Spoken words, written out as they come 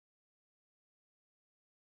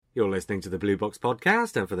You're listening to the Blue Box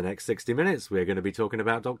Podcast, and for the next 60 minutes, we're going to be talking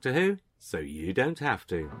about Doctor Who, so you don't have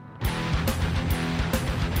to.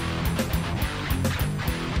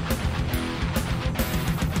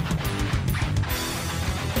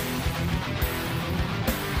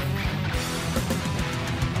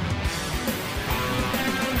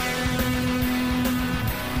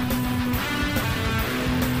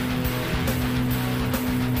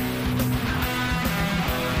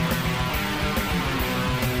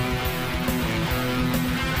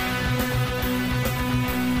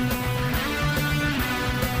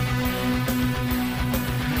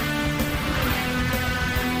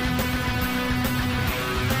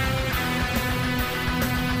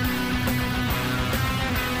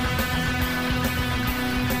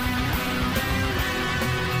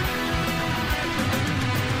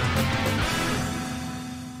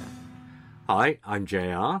 Hi, I'm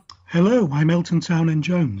JR. Hello, I'm Elton Townend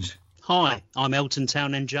Jones. Hi, I'm Elton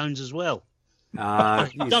Townend Jones as well. No,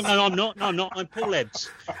 I'm not. I'm Paul Ebbs.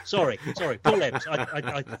 Sorry, Paul Ebbs.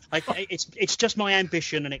 It's just my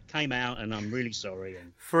ambition, and it came out, and I'm really sorry.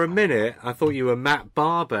 For a minute, I thought you were Matt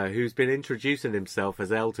Barber, who's been introducing himself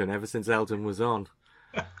as Elton ever since Elton was on.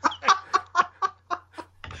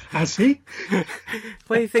 Has he?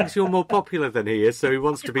 Well, he thinks you're more popular than he is, so he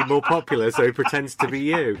wants to be more popular, so he pretends to be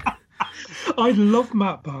you. I love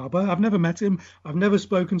Matt Barber. I've never met him. I've never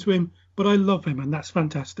spoken to him, but I love him, and that's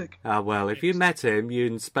fantastic. Well, if you met him,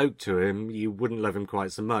 and spoke to him, you wouldn't love him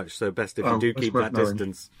quite so much, so best if you do keep that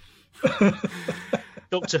distance.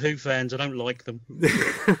 Doctor Who fans, I don't like them.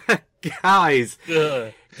 Guys,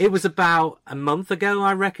 it was about a month ago,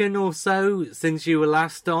 I reckon, or so, since you were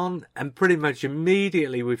last on, and pretty much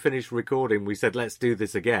immediately we finished recording, we said, let's do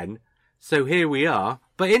this again. So here we are.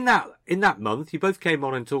 But in that month, you both came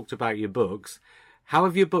on and talked about your books. How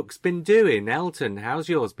have your books been doing? Elton, how's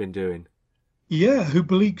yours been doing? Yeah,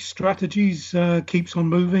 Hubalik Strategies keeps on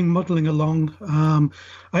moving, muddling along.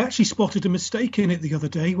 I actually spotted a mistake in it the other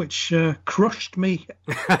day, which crushed me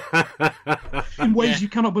in ways you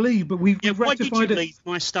cannot believe. But we've rectified why did you it. leave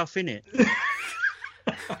my stuff in it?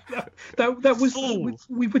 that was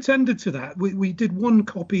we pretended to that. We did one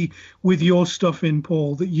copy with your stuff in,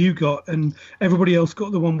 Paul, that you got, and everybody else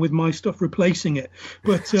got the one with my stuff replacing it.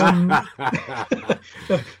 But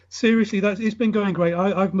seriously, it's been going great.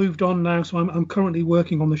 I've moved on now, so I'm currently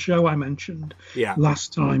working on the show I mentioned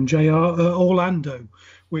last time, JR, Orlando,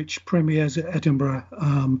 which premieres at Edinburgh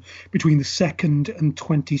between the 2nd and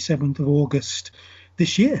 27th of August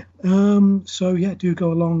this year. So yeah, do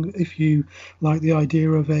go along if you like the idea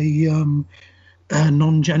of a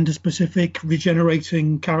non-gender specific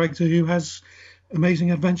regenerating character who has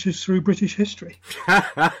amazing adventures through British history.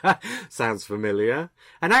 Sounds familiar.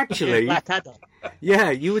 And actually,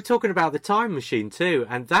 yeah, you were talking about the time machine too,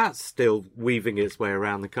 and that's still weaving its way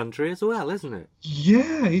around the country as well, isn't it?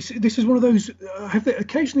 Yeah, this is one of those, I have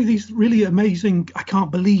occasionally these really amazing, I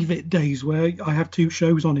can't believe it days where I have two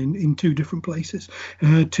shows on in two different places.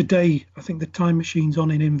 Today, I think the time machine's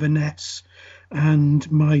on in Inverness, and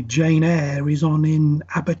my Jane Eyre is on in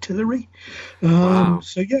Abertillery. Wow.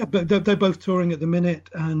 So yeah, but they're both touring at the minute,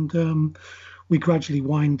 and we gradually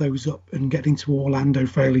wind those up and get into Orlando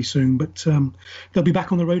fairly soon. But they'll be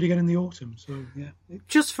back on the road again in the autumn. So yeah.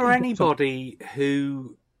 Just for anybody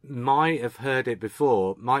who might have heard it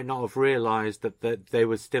before, might not have realised that they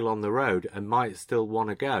were still on the road and might still want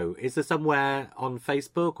to go, is there somewhere on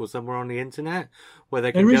Facebook or somewhere on the internet where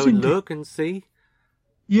they can go and look and see?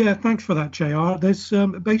 Yeah, thanks for that, JR. There's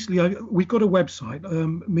basically, we've got a website,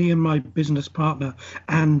 me and my business partner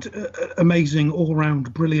and amazing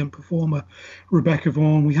all-round brilliant performer, Rebecca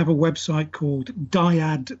Vaughan. We have a website called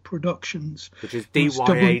Dyad Productions. Which is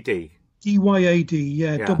D-Y-A-D. D-Y-A-D,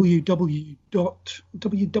 yeah.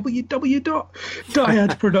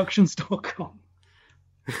 www.dyadproductions.com.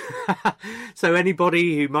 So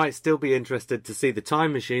anybody who might still be interested to see the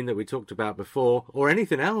time machine that we talked about before, or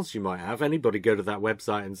anything else you might have, anybody go to that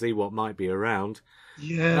website and see what might be around.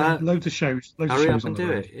 Yeah, loads of shows. Hurry up and do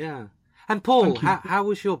it, yeah. And Paul, how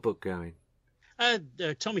was your book going?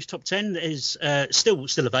 Tommy's Top 10 is still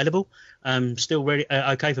available, still really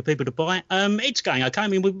okay for people to buy. It's going okay. I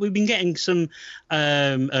mean, we've been getting some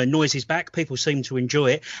noises back. People seem to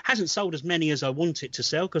enjoy it. Hasn't sold as many as I want it to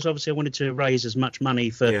sell, because obviously I wanted to raise as much money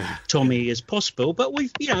for Tommy as possible. But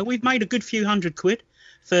we've made a good few £100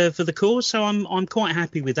 for the cause, so I'm quite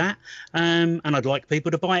happy with that. And I'd like people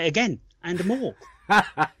to buy it again and more.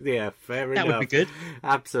 Yeah, fair enough. That would be good.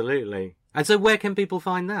 Absolutely. And so, where can people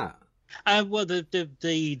find that? Well,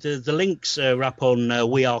 the links are up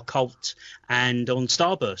on We Are Cult and on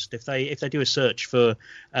Starburst. If they do a search for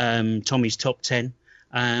Tommy's Top 10,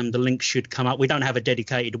 The link should come up. We don't have a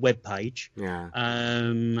dedicated web page,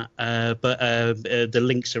 but the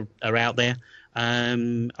links are out there.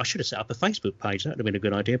 I should have set up a Facebook page. That would have been a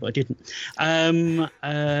good idea, but I didn't.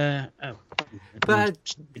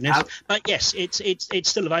 But yes, it's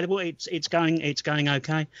still available. It's going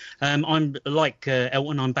okay. I'm like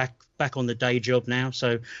Elton. I'm back on the day job now,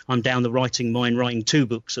 so I'm down the writing 2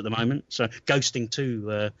 books at the moment. So ghosting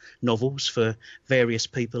 2 novels for various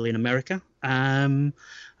people in America,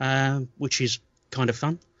 which is kind of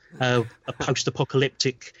fun. A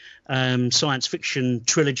post-apocalyptic science fiction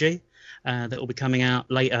trilogy that will be coming out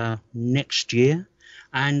later next year,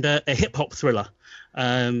 and a hip-hop thriller.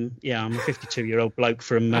 I'm a 52-year-old bloke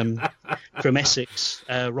from Essex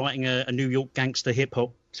writing a New York gangster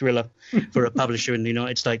hip-hop thriller for a publisher in the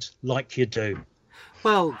United States, like you do.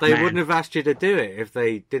 Well, they wouldn't have asked you to do it if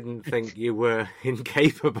they didn't think you were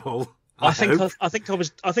incapable. I think I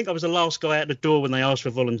was the last guy out the door when they asked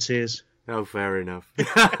for volunteers. Oh, fair enough.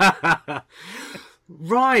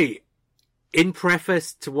 Right. In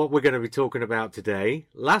preface to what we're going to be talking about today,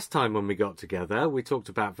 last time when we got together, we talked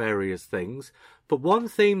about various things, but one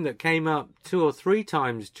theme that came up 2 or 3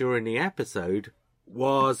 times during the episode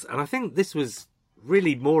was, and I think this was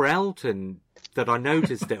really more Elton that I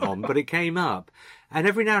noticed it on, but it came up, and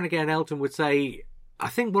every now and again Elton would say, I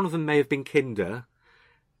think one of them may have been Kinder,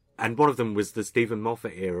 and one of them was the Stephen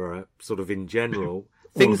Moffat era, sort of in general,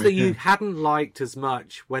 things that you hadn't liked as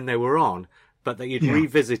much when they were on, but that you'd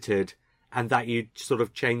revisited and that you sort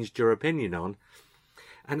of changed your opinion on.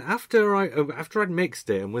 And after I'd mixed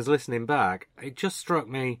it and was listening back, it just struck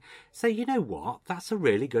me, say, you know what? That's a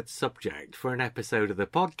really good subject for an episode of the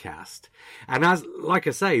podcast. And like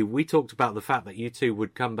I say, we talked about the fact that you 2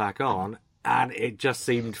 would come back on, and it just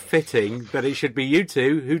seemed fitting that it should be you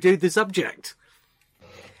 2 who do the subject.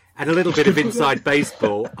 And a little bit of inside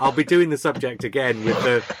baseball. I'll be doing the subject again with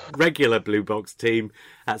the regular Blue Box team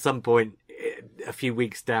at some point a few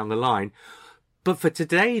weeks down the line. But for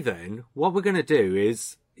today then, what we're going to do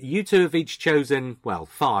is you 2 have each chosen,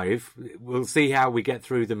 5. We'll see how we get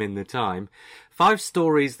through them in the time. 5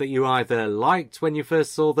 stories that you either liked when you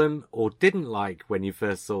first saw them or didn't like when you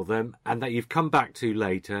first saw them, and that you've come back to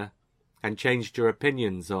later and changed your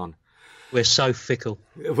opinions on. We're so fickle.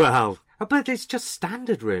 Well, but it's just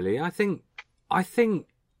standard, really. I think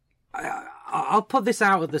I'll put this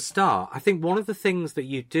out at the start. I think one of the things that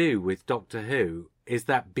you do with Doctor Who is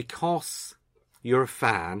that because you're a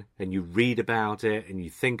fan and you read about it and you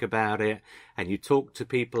think about it and you talk to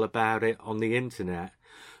people about it on the internet,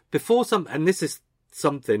 and this is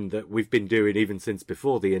something that we've been doing even since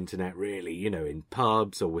before the internet, really, in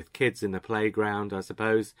pubs or with kids in the playground, I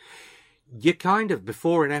suppose. You kind of,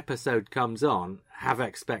 before an episode comes on, have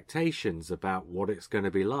expectations about what it's going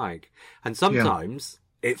to be like. And sometimes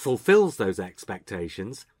it fulfills those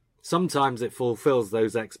expectations. Sometimes it fulfills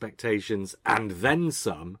those expectations and then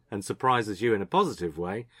some, and surprises you in a positive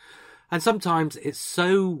way. And sometimes it's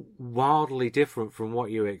so wildly different from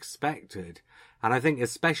what you expected. And I think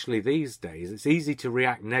especially these days, it's easy to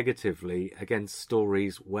react negatively against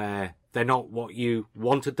stories where they're not what you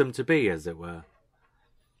wanted them to be, as it were.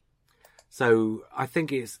 So I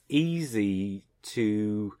think it's easy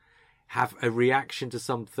to have a reaction to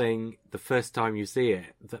something the first time you see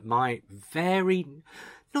it that might vary,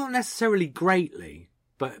 not necessarily greatly,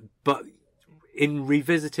 but in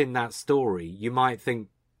revisiting that story, you might think,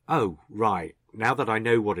 oh, right, now that I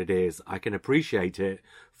know what it is, I can appreciate it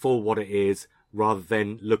for what it is, rather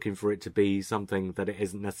than looking for it to be something that it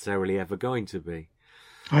isn't necessarily ever going to be.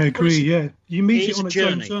 I agree, You meet it on its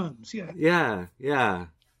own terms, Yeah.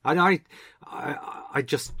 And I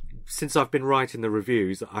just, since I've been writing the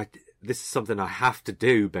reviews, this is something I have to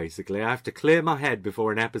do, basically. I have to clear my head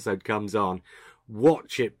before an episode comes on,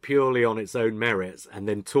 watch it purely on its own merits, and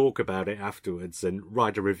then talk about it afterwards and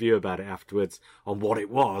write a review about it afterwards on what it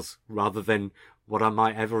was, rather than what I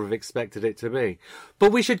might ever have expected it to be.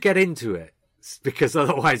 But we should get into it, because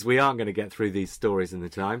otherwise we aren't going to get through these stories in the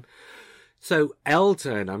time. So,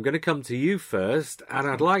 Elton, I'm going to come to you first, and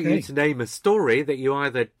I'd like you to name a story that you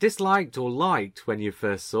either disliked or liked when you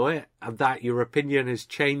first saw it, and that your opinion has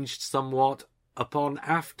changed somewhat upon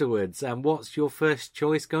afterwards. And what's your first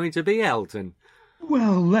choice going to be, Elton?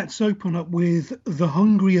 Well, let's open up with The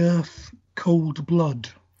Hungry Earth, Cold Blood.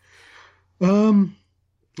 I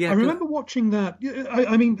remember watching that.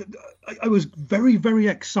 I was very, very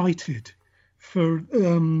excited for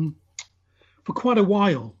quite a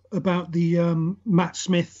while about the Matt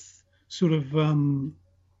Smith sort of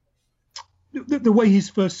the way his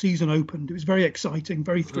first season opened. It was very exciting,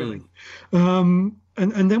 very thrilling. And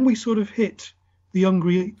then we sort of hit the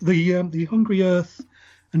Hungry Earth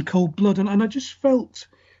and Cold Blood, and I just felt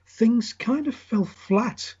things kind of fell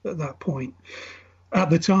flat at that point at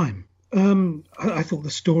the time. I thought the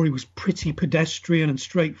story was pretty pedestrian and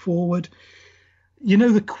straightforward. You know,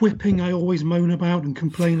 the quipping I always moan about and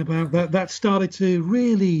complain about, that started to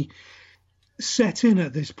really set in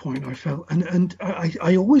at this point, I felt. And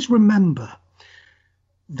I always remember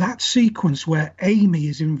that sequence where Amy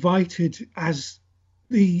is invited as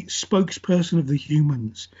the spokesperson of the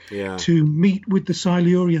humans to meet with the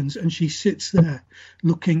Silurians, and she sits there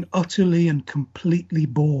looking utterly and completely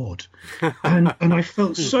bored. And I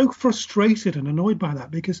felt so frustrated and annoyed by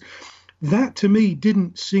that, because that to me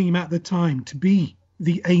didn't seem at the time to be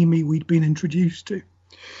the Amy we'd been introduced to.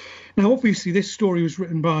 Now, obviously, this story was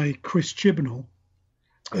written by Chris Chibnall,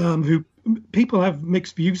 who people have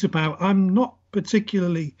mixed views about. I'm not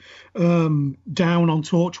particularly down on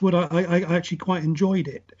Torchwood. I actually quite enjoyed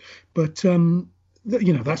it, but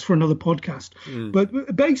that's for another podcast.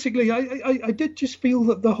 But basically, I did just feel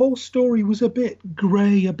that the whole story was a bit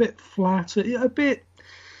grey, a bit flat, a bit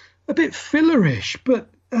fillerish. But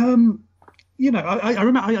I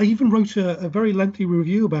remember I even wrote a very lengthy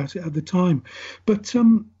review about it at the time. But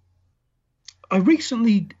I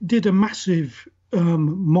recently did a massive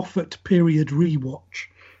Moffat period rewatch,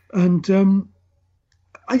 and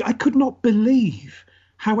I could not believe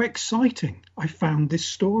how exciting I found this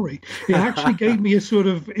story. It actually gave me a sort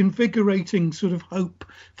of invigorating sort of hope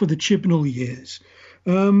for the Chibnall years.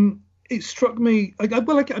 It struck me,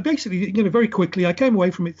 basically, very quickly, I came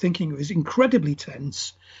away from it thinking it was incredibly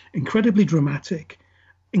tense, incredibly dramatic,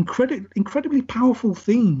 incredibly powerful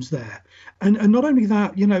themes there. And not only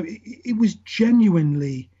that, it was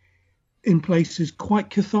genuinely, in places, quite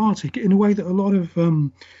cathartic in a way that a lot of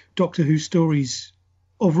Doctor Who stories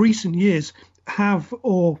of recent years have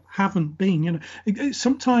or haven't been.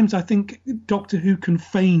 Sometimes I think Doctor Who can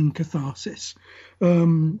feign catharsis,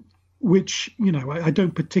 which I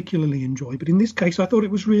don't particularly enjoy. But in this case, I thought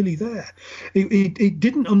it was really there. It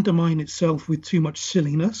didn't undermine itself with too much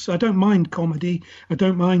silliness. I don't mind comedy. I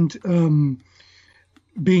don't mind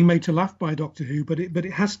being made to laugh by Doctor Who, but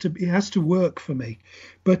it has to work for me.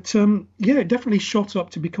 But it definitely shot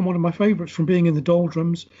up to become one of my favourites from being in the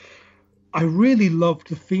doldrums. I really loved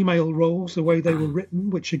the female roles, the way they were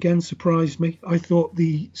written, which again surprised me. I thought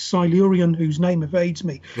the Silurian, whose name evades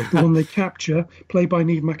me, the one they capture, played by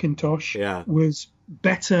Neve McIntosh, was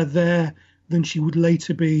better there than she would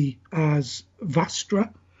later be as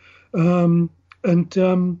Vastra. And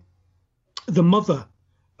the mother,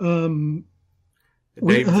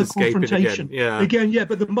 with her confrontation again,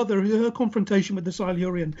 but the mother, her confrontation with the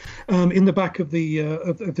Silurian in the back of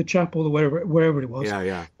the chapel or wherever it was.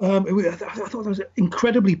 I thought that was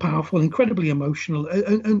incredibly powerful, incredibly emotional,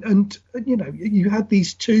 and you had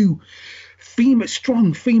these two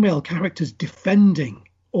strong female characters defending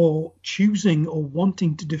or choosing or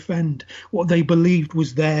wanting to defend what they believed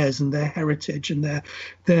was theirs and their heritage, and their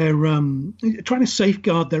trying to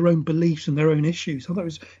safeguard their own beliefs and their own issues. I thought that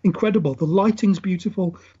was incredible. The lighting's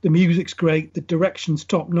beautiful, the music's great, the direction's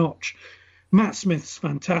top notch. Matt Smith's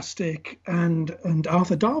fantastic, and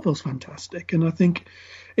Arthur Darvill's fantastic. And I think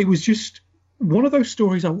it was just one of those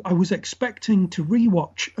stories I was expecting to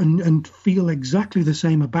rewatch and feel exactly the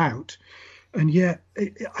same about. And yet,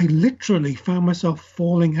 I literally found myself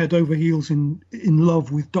falling head over heels in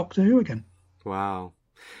love with Doctor Who again. Wow.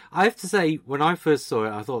 I have to say, when I first saw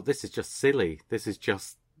it, I thought, this is just silly. This is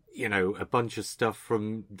just, a bunch of stuff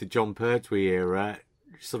from the John Pertwee era,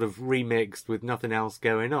 sort of remixed with nothing else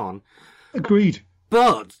going on. Agreed.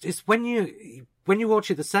 But it's when you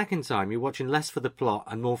watch it the second time, you're watching less for the plot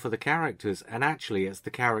and more for the characters. And actually, it's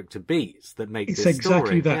the character beats that make this story. It's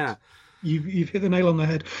exactly that. Yeah. You've hit the nail on the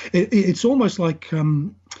head. It's almost like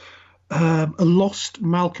a lost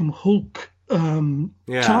Malcolm Hulke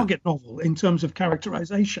target novel in terms of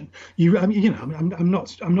characterization. I'm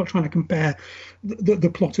not trying to compare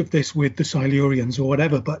the plot of this with the Silurians or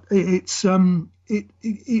whatever, but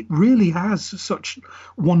it really has such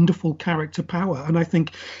wonderful character power. And I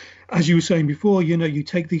think, as you were saying before, you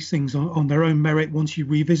take these things on their own merit once you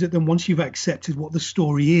revisit them, once you've accepted what the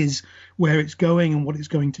story is, where it's going and what it's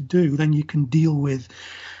going to do, then you can deal with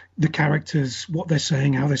the characters, what they're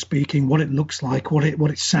saying, how they're speaking, what it looks like, what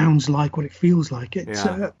it sounds like, what it feels like.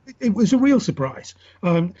 It was a real surprise.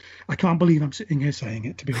 I can't believe I'm sitting here saying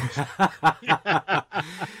it, to be honest.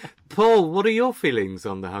 Paul, what are your feelings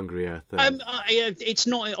on the Hungry Earth? It's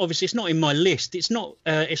not in my list. It's not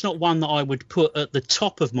one that I would put at the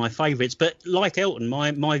top of my favourites. But like Elton,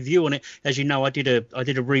 my view on it, as you know, I did a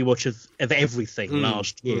rewatch of everything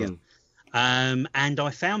last year. And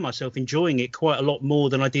I found myself enjoying it quite a lot more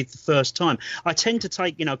than I did the first time. I tend to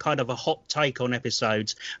take, kind of a hot take on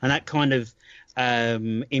episodes, and that kind of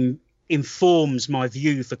informs my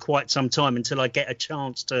view for quite some time until I get a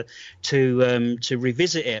chance to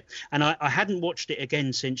revisit it. And I hadn't watched it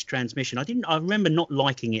again since Transmission. I remember not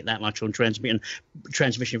liking it that much on Transmission,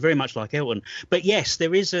 very much like Elton. But yes,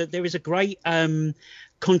 there is a great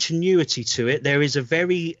continuity to it. There is a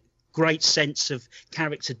very great sense of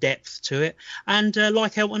character depth to it, and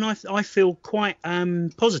like Elton, I feel quite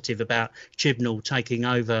positive about Chibnall taking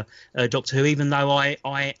over Doctor Who, even though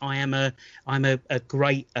I'm a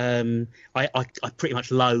great I pretty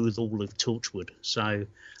much loathe all of Torchwood, so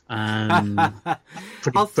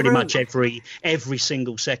pretty much every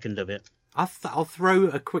single second of it. I'll throw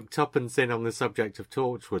a quick tuppence in on the subject of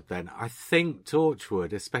Torchwood then. I think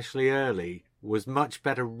Torchwood, especially early, was much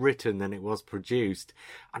better written than it was produced.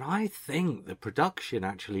 And I think the production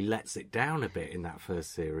actually lets it down a bit in that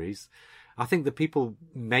first series. I think the people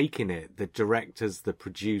making it, the directors, the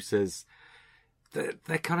producers,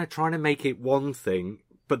 they're kind of trying to make it one thing.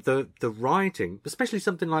 But the writing, especially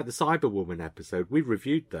something like the Cyberwoman episode, we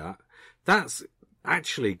reviewed that. That's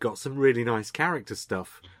actually got some really nice character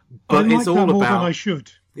stuff. But it's all about more than I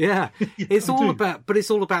should. Yeah, it's all about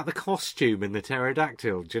the costume and the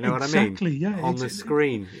pterodactyl. Do you know what I mean? Exactly. Yeah. On the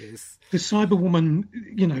screen, the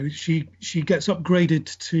Cyberwoman, she gets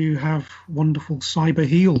upgraded to have wonderful cyber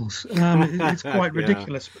heels. It's quite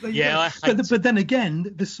ridiculous. Yeah. But then again,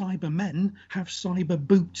 the Cybermen have cyber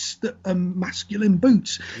boots that are masculine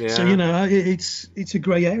boots. Yeah. So it's a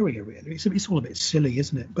grey area really. It's all a bit silly,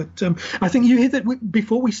 isn't it? But I think you hear that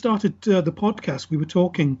before we started the podcast, we were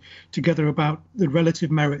talking together about the relative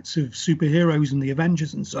merits of superheroes and the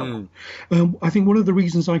Avengers and so on. I think one of the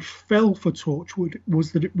reasons I fell for Torchwood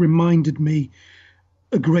was that it reminded me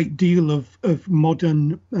a great deal of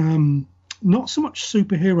modern, not so much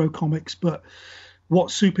superhero comics, but what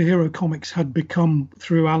superhero comics had become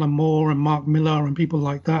through Alan Moore and Mark Millar and people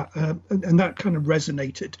like that, and that kind of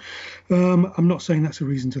resonated. I'm not saying that's a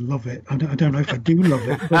reason to love it. I don't know if I do love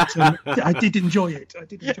it, but I did enjoy it. I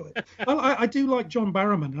do like John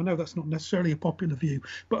Barrowman. I know that's not necessarily a popular view,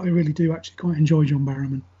 but I really do actually quite enjoy John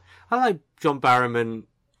Barrowman. I like John Barrowman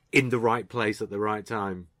in the right place at the right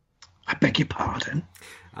time. I beg your pardon.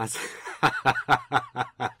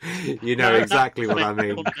 You know exactly what I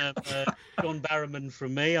mean. John Barrowman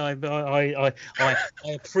from me. I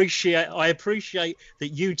appreciate that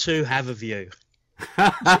you two have a view.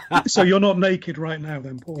 So you're not naked right now,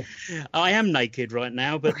 then, Paul? I am naked right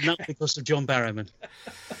now, but not because of John Barrowman.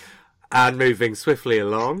 And moving swiftly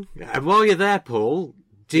along. And while you're there, Paul,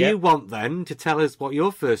 do you want then to tell us what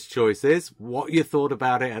your first choice is, what you thought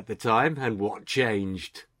about it at the time, and what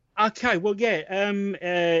changed? Okay, well,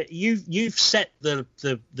 you've set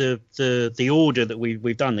the order that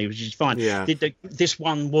we've done, which is fine. Yeah. This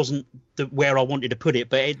one wasn't where I wanted to put it,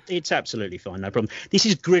 but it's absolutely fine, no problem. This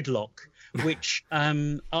is Gridlock, which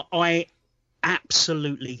I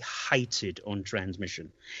absolutely hated on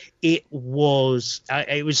Transmission. It was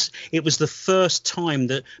the first time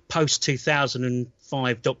that post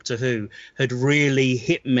 2005 Doctor Who had really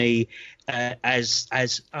hit me as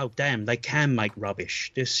oh damn, they can make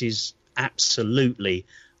rubbish. This is absolutely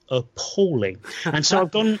appalling. And so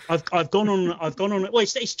I've gone on. Well,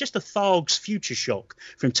 it's just a Tharg's Future Shock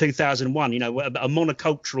from 2001. A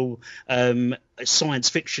monocultural science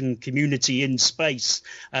fiction community in space.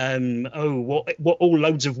 What all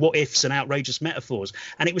loads of what ifs and outrageous metaphors,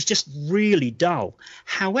 and it was just really dull.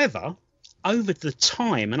 However, over the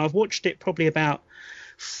time, and I've watched it probably about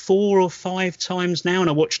 4 or 5 times now, and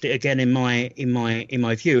I watched it again in my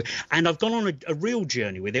view, and I've gone on a real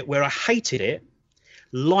journey with it where I hated it,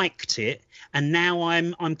 liked it, and now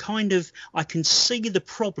I'm kind of, I can see the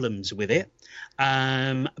problems with it,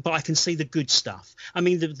 but I can see the good stuff. I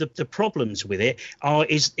mean, the problems with it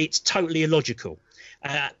is it's totally illogical.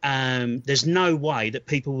 There's no way that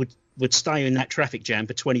people would stay in that traffic jam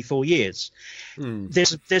for 24 years.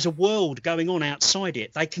 There's a world going on outside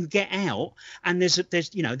it. They can get out, and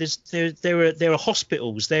there are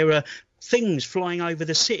hospitals, there are things flying over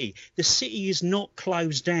the city. The city is not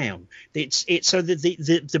closed down. It's so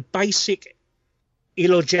the basic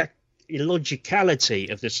illogicality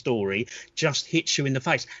of the story just hits you in the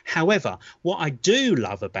face. However, what I do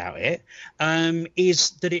love about it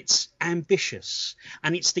is that it's ambitious,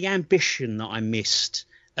 and it's the ambition that I missed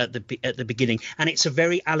at the beginning, and it's a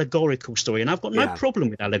very allegorical story, and I've got no problem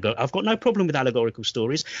with allegorical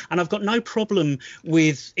stories, and I've got no problem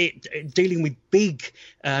with it dealing with big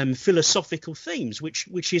philosophical themes, which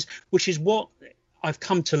is what I've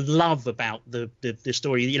come to love about the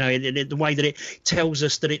story, you know, the way that it tells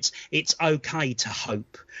us that it's okay to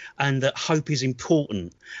hope, and that hope is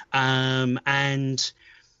important, and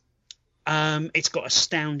it's got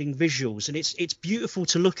astounding visuals, and it's beautiful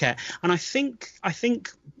to look at. And I think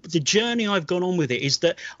the journey I've gone on with it is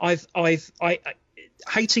that I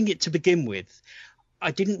hating it to begin with, I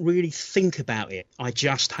didn't really think about it. I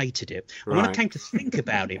just hated it. And when I came to think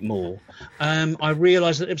about it more, I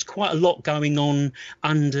realised that there was quite a lot going on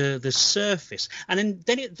under the surface. And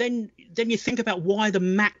then you think about why the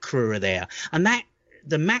macra are there, and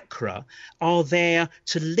the macra are there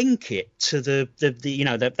to link it to the you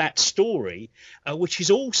know, that story, which is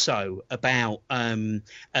also about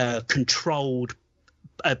controlled,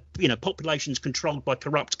 you know, populations controlled by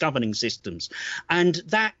corrupt governing systems, and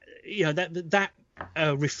that, you know, that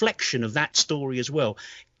reflection of that story as well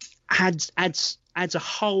adds a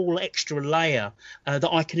whole extra layer that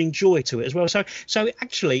I can enjoy to it as well. So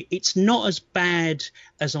actually, it's not as bad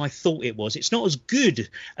as I thought it was. It's not as good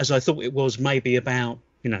as I thought it was maybe about,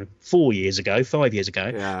 you know, 5 years ago.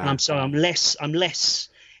 Yeah. And I'm less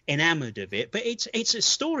enamored of it. But it's a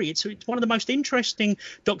story. It's one of the most interesting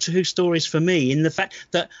Doctor Who stories for me, in the fact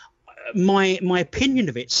that my opinion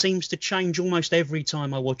of it seems to change almost every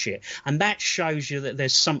time I watch it, and that shows you that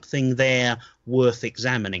there's something there worth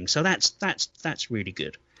examining. So that's really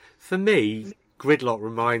good. For me, Gridlock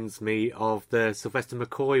reminds me of the Sylvester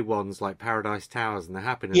McCoy ones, like Paradise Towers and the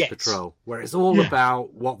Happiness Patrol, where it's all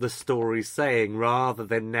about what the story's saying rather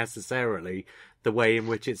than necessarily the way in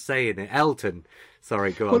which it's saying it. Elton,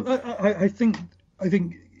 sorry, go on. Well, I think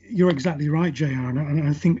you're exactly right, JR, and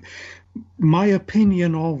I think my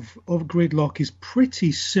opinion of Gridlock is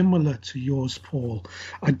pretty similar to yours, Paul.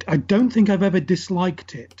 I don't think I've ever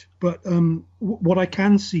disliked it, but what I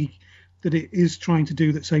can see that it is trying to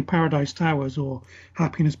do, that, say, Paradise Towers or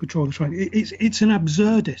Happiness Patrol is trying, it's an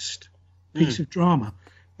absurdist piece of drama.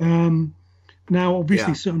 Now,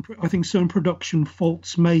 obviously, I think certain production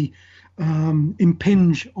faults may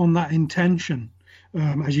impinge on that intention.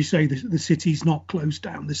 As you say, the city's not closed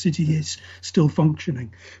down. The city is still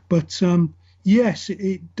functioning. But yes,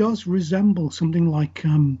 it does resemble something like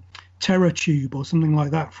Terror Tube or something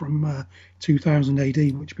like that from 2000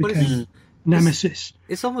 AD, which became Nemesis.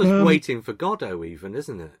 It's almost Waiting for Godot even,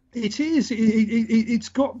 isn't it? It is. It's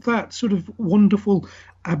got that sort of wonderful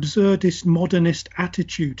absurdist, modernist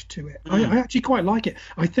attitude to it. I actually quite like it.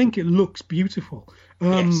 I think it looks beautiful.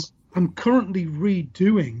 I'm currently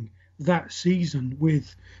redoing that season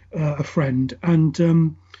with a friend,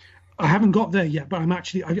 and I haven't got there yet, but I'm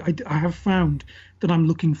actually I have found that I'm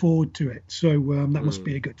looking forward to it, so that must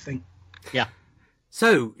be a good thing. Yeah.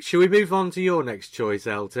 So, shall we move on to your next choice,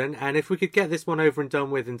 Elton? And if we could get this one over and done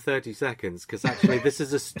with in 30 seconds, because actually this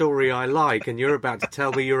is a story I like, and you're about to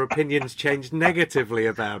tell me your opinions changed negatively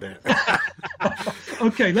about it.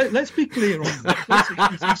 Okay, let's be clear on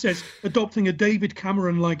this. He says, adopting a David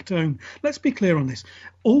Cameron-like tone. Let's be clear on this.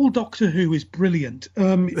 All Doctor Who is brilliant.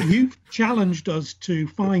 You've challenged us to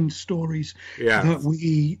find stories that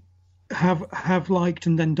we have liked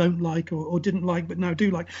and then don't like, or didn't like but now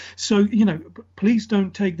do like. So, you know, please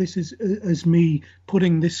don't take this as me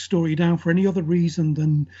putting this story down for any other reason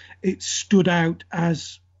than it stood out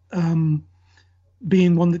as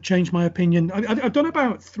being one that changed my opinion. I've done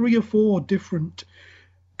about 3 or 4 different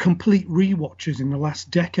complete rewatches in the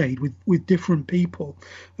last decade with different people,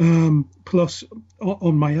 plus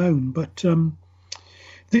on my own. But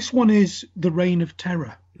this one is The Reign of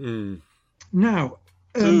Terror. Now,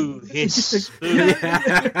 hiss.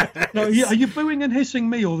 No, are you booing and hissing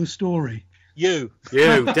me or the story? You,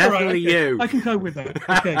 definitely right, okay. you. I can cope with that.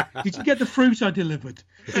 Okay. Did you get the fruit I delivered?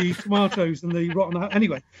 The tomatoes and the rotten.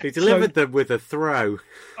 Anyway, he delivered them with a throw.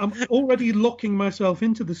 I'm already locking myself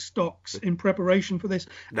into the stocks in preparation for this.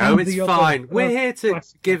 No, it's fine. We're here to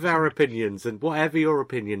give our opinions, and whatever your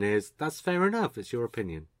opinion is, that's fair enough. It's your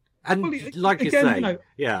opinion. And like you say,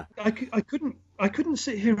 I couldn't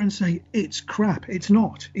sit here and say it's crap. It's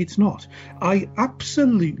not. I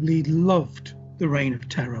absolutely loved The Reign of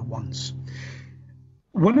Terror once.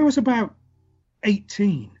 When I was about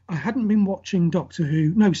 18, I hadn't been watching Doctor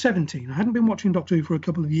Who. No, 17. I hadn't been watching Doctor Who for a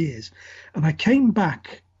couple of years. And I came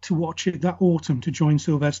back to watch it that autumn to join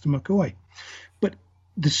Sylvester McCoy. But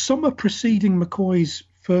the summer preceding McCoy's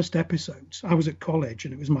first episodes, I was at college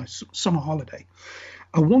and it was my summer holiday.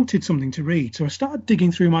 I wanted something to read, so I started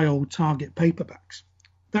digging through my old Target paperbacks.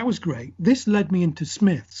 That was great. This led me into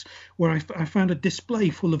Smith's, where I found a display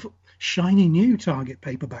full of shiny new Target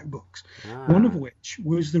paperback books, one of which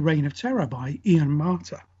was The Reign of Terror by Ian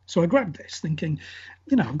Marter. So I grabbed this, thinking,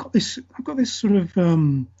 I've got this sort of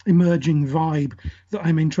emerging vibe that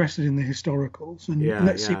I'm interested in the historicals, and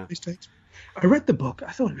let's see what this takes. I read the book.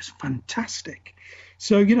 I thought it was fantastic.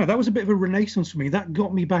 So, that was a bit of a renaissance for me. That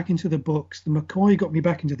got me back into the books. The McCoy got me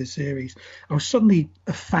back into the series. I was suddenly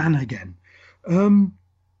a fan again.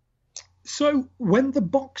 So when the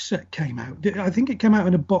box set came out, I think it came out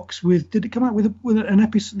in a box with. Did it come out with an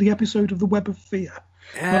episode? The episode of The Web of Fear.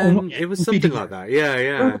 It was something like that. Yeah.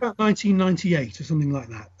 Around about 1998 or something like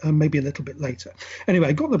that. Maybe a little bit later. Anyway,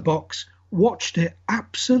 I got the box, watched it,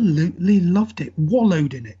 absolutely loved it,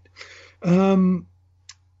 wallowed in it.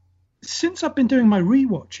 Since I've been doing my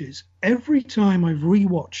rewatches, every time I've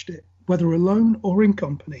rewatched it, whether alone or in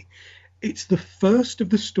company, it's the first of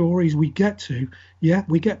the stories we get to. Yeah,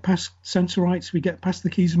 we get past Censorites, we get past the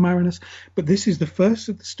Keys of Marinus, but this is the first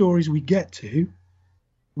of the stories we get to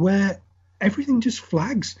where everything just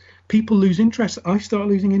flags. People lose interest. I start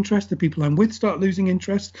losing interest. The people I'm with start losing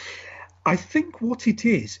interest. I think what it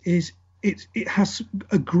is it has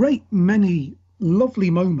a great many lovely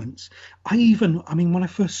moments. When I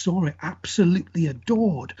first saw it, absolutely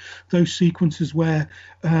adored those sequences where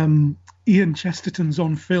Ian Chesterton's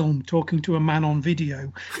on film talking to a man on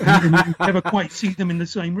video, and you never quite see them in the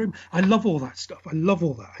same room. I love all that stuff. I love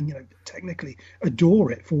all that, and technically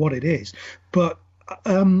adore it for what it is. But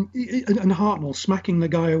and Hartnell smacking the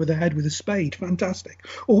guy over the head with a spade, fantastic.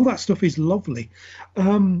 All that stuff is lovely,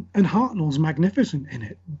 and Hartnell's magnificent in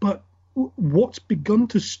it. But what's begun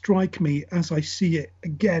to strike me as I see it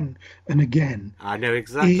again and again, I know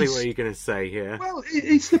exactly what you're going to say here. Well,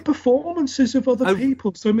 it's the performances of other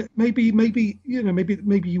people. So maybe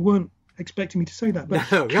you weren't expecting me to say that, but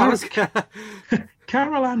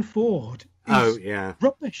Carol Ann Ford is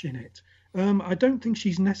rubbish in it. I don't think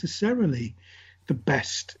she's necessarily the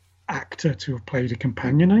best actor to have played a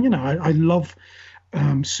companion. I love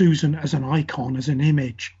Susan as an icon, as an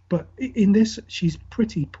image, but in this she's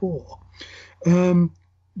pretty poor.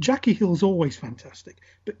 Jackie Hill's always fantastic,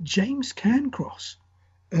 but James Cairncross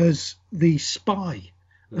as the spy,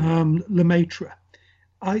 Lemaitre,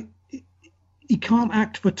 he can't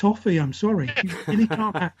act for toffee. I'm sorry, he really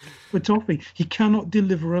can't act for toffee. He cannot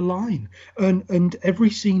deliver a line, and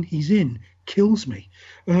every scene he's in kills me.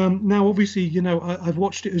 Now, obviously, I've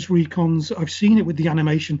watched it as recons. I've seen it with the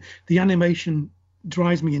animation. The animation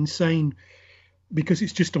drives me insane because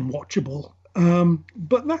it's just unwatchable.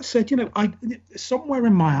 But that said, somewhere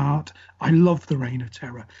in my heart, I love The Reign of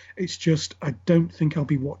Terror. It's just I don't think I'll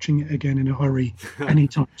be watching it again in a hurry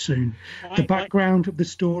anytime soon. The background of the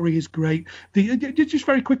story is great. Just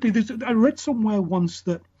very quickly, I read somewhere once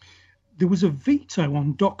that there was a veto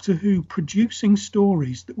on Doctor Who producing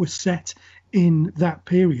stories that were set in that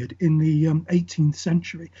period, in the 18th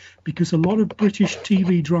century, because a lot of British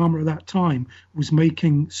TV drama at that time was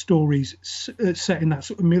making stories set in that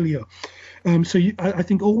sort of milieu. I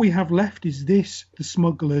think all we have left is this, the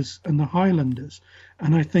Smugglers and the Highlanders.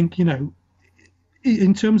 And I think, in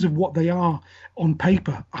terms of what they are on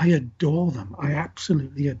paper, I adore them. I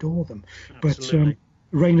absolutely adore them. Absolutely.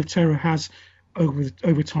 But Reign of Terror has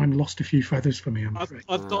over time lost a few feathers for me, I'm afraid.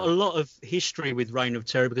 I've got a lot of history with Reign of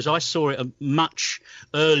Terror because I saw it much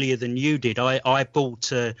earlier than you did. I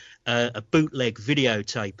bought a bootleg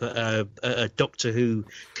videotape at a Doctor Who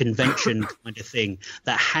convention kind of thing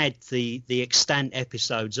that had the extant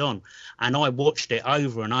episodes on, and I watched it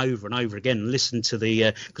over and over and over again and listened to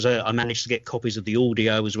because I managed to get copies of the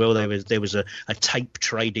audio as well. There was a tape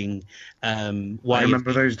trading way. I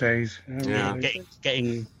remember those days.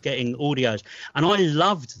 Getting audios. And I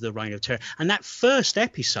loved The Reign of Terror. And that first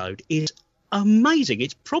episode is amazing.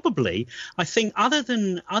 It's probably, I think, other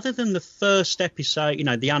than the first episode,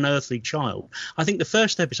 The Unearthly Child, I think the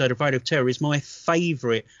first episode of Reign of Terror is my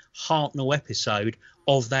favourite Hartnell episode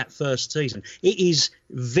of that first season. It is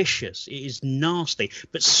vicious. It is nasty.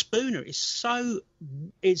 But Spooner is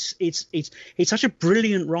it's such a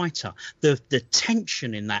brilliant writer. The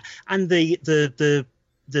tension in that and the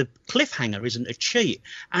cliffhanger isn't a cheat,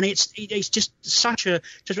 and it's just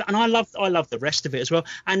and I love the rest of it as well.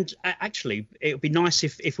 And actually, it would be nice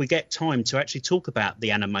if we get time to actually talk about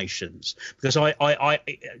the animations, because I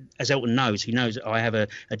as Elton knows, he knows I have a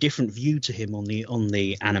different view to him on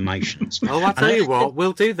the animations. Oh, I'll tell you what,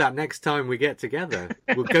 we'll do that next time we get together.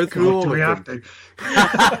 We'll go through all of them.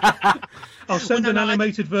 I'll send an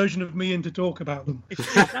animated version of me in to talk about them.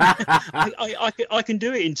 I can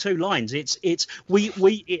do it in 2 lines.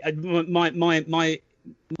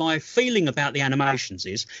 My feeling about the animations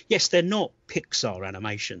is, yes, they're not Pixar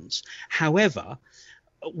animations. However,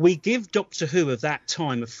 we give Doctor Who of that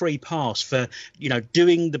time a free pass for,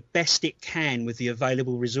 doing the best it can with the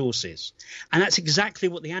available resources. And that's exactly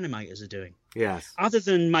what the animators are doing. Yes. Other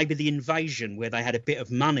than maybe the Invasion, where they had a bit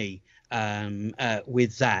of money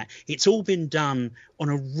with that, it's all been done on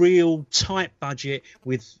a real tight budget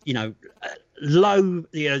with, low,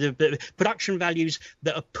 the production values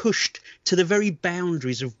that are pushed to the very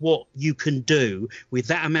boundaries of what you can do with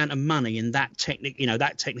that amount of money and that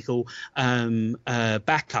technical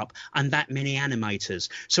backup and that many animators.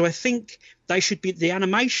 So I think they should be, the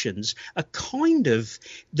animations are kind of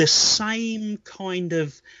the same kind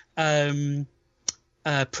of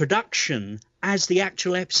production as the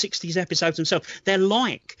actual 60s episodes themselves. They're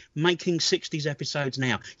like making 60s episodes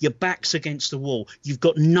now. Your back's against the wall. You've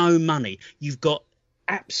got no money. You've got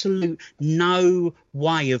absolute no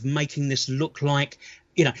way of making this look like,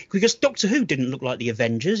 because Doctor Who didn't look like the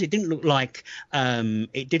Avengers. It didn't look like Danger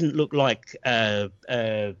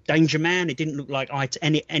Man. It didn't look like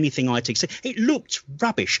anything ITC. It looked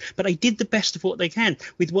rubbish, but they did the best of what they can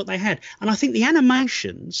with what they had. And I think the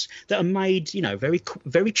animations that are made, very,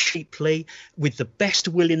 very cheaply, with the best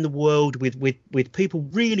will in the world, with people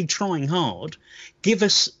really trying hard, give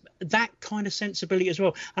us that kind of sensibility as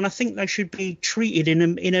well. And I think they should be treated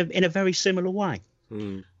in a very similar way.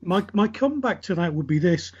 Mm. My comeback to that would be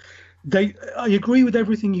this: I agree with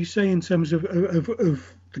everything you say in terms of the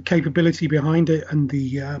capability behind it and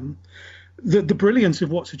the brilliance of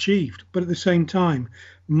what's achieved. But at the same time,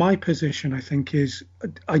 my position, I think, is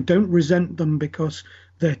I don't resent them because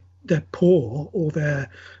they're poor or they're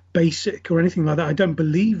basic or anything like that. I don't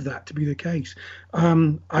believe that to be the case.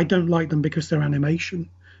 I don't like them because they're animation.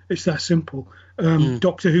 It's that simple.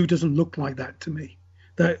 Doctor Who doesn't look like that to me.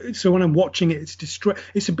 So when I'm watching it,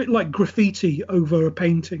 it's a bit like graffiti over a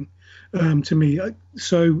painting to me.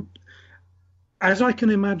 So as I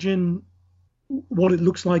can imagine what it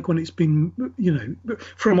looks like when it's been,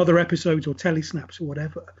 from other episodes or telesnaps or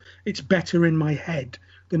whatever, it's better in my head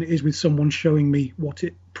than it is with someone showing me what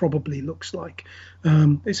it probably looks like.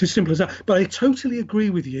 It's as simple as that. But I totally agree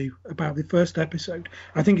with you about the first episode.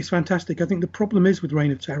 I think it's fantastic. I think the problem is with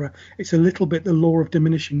Reign of Terror, it's a little bit the law of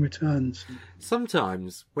diminishing returns.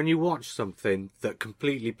 Sometimes when you watch something that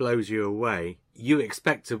completely blows you away, you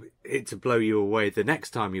expect it to blow you away the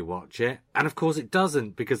next time you watch it. And of course it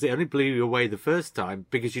doesn't, because it only blew you away the first time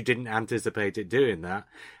because you didn't anticipate it doing that.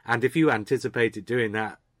 And if you anticipate it doing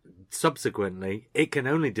that subsequently, it can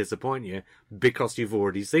only disappoint you because you've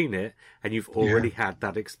already seen it and you've already had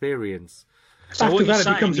that experience. So after that,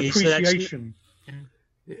 it becomes appreciation. I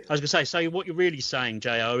was going to say, so what you're really saying,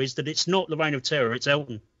 JR, is that it's not the Reign of Terror, it's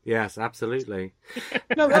Elton. Yes, absolutely.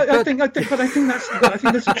 No, I think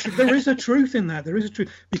there is a truth in that. There is a truth,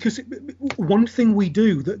 because one thing we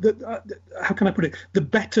do how can I put it? The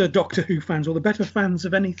better Doctor Who fans, or the better fans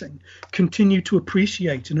of anything, continue to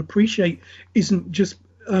appreciate. And appreciate isn't just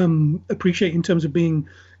appreciate in terms of being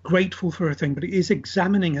grateful for a thing, but it is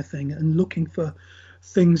examining a thing and looking for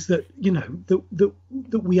things that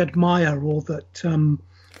that we admire, or that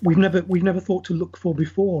we've never thought to look for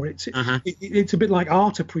before. It's a bit like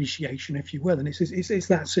art appreciation, if you will, and it's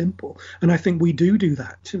that simple. And I think we do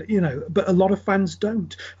that, but a lot of fans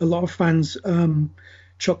don't. A lot of fans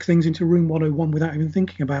chuck things into room 101 without even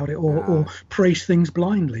thinking about it, or praise things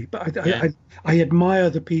blindly. But I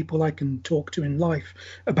admire the people I can talk to in life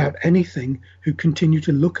about anything who continue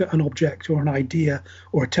to look at an object or an idea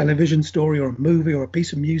or a television story or a movie or a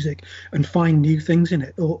piece of music and find new things in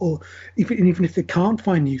it, or even if they can't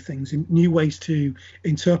find new things, in new ways to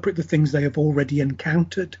interpret the things they have already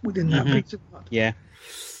encountered within that piece of art. Yeah.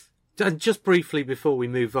 Just briefly before we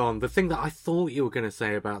move on, the thing that I thought you were going to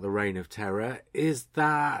say about the Reign of Terror is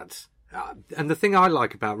that, and the thing I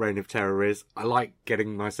like about Reign of Terror is I like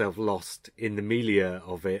getting myself lost in the milieu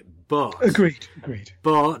of it, but... Agreed.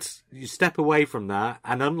 But you step away from that,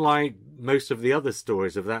 and unlike most of the other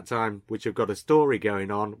stories of that time, which have got a story going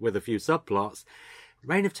on with a few subplots,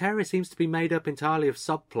 Reign of Terror seems to be made up entirely of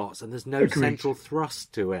subplots, and there's no central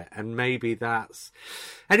thrust to it, and maybe that's...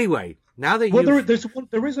 Anyway... Now that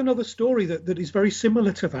there is another story that is very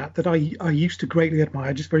similar to that I used to greatly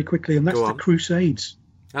admire, just very quickly, and that's the Crusades.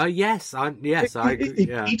 Yes,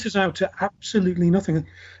 it peters out to absolutely nothing.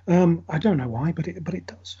 I don't know why, but it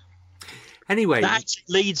does. Anyway, that actually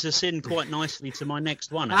leads us in quite nicely to my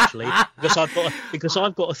next one, actually, because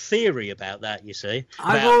I've got a theory about that. You see,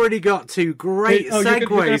 I've already got two great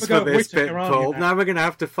segues for this bit, Paul. Now we're going to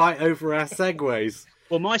have to fight over our segues.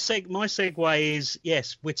 Well, my segue is,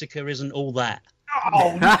 yes, Whittaker isn't all that.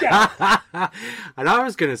 Oh, yeah. And I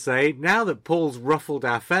was going to say, now that Paul's ruffled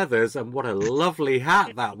our feathers, and what a lovely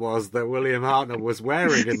hat that was that William Hartnell was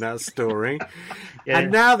wearing in that story,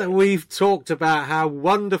 and now that we've talked about how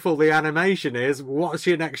wonderful the animation is, what's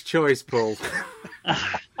your next choice, Paul?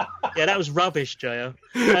 Yeah, that was rubbish, JR.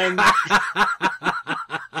 Don't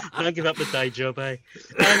give up the day job, eh?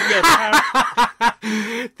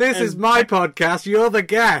 This is my podcast. You're the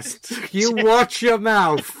guest. You watch your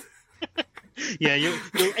mouth. Yeah, you'll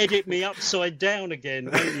edit me upside down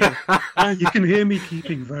again, won't you? You can hear me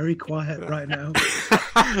keeping very quiet right now.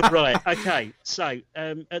 Right. Okay. So,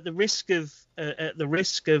 at the risk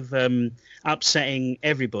of upsetting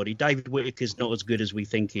everybody, David Whittaker's not as good as we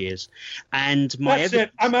think he is, and That's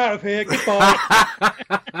it. I'm out of here. Goodbye.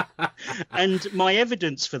 And my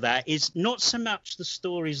evidence for that is not so much the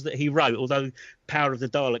stories that he wrote, although Power of the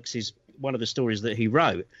Daleks is one of the stories that he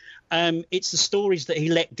wrote. It's the stories that he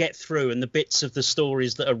let get through, and the bits of the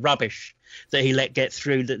stories that are rubbish that he let get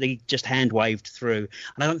through, that he just hand waved through.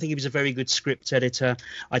 And I don't think he was a very good script editor.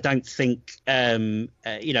 I don't think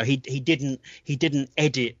he didn't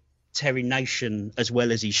edit Terry Nation as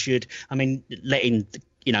well as he should. I mean, letting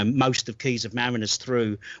most of Keys of Mariners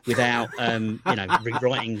through without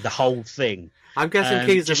rewriting the whole thing. I'm guessing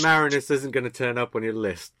Keys of Mariners isn't going to turn up on your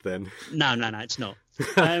list then. No, it's not.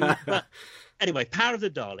 But anyway, Power of the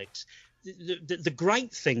Daleks. The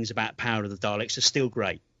great things about Power of the Daleks are still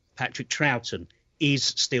great. Patrick Troughton is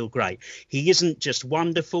still great. He isn't just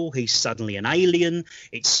wonderful. He's suddenly an alien.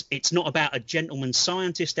 It's not about a gentleman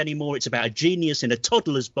scientist anymore. It's about a genius in a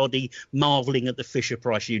toddler's body marveling at the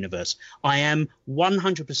Fisher-Price universe. I am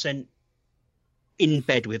 100% in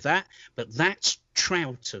bed with that, but that's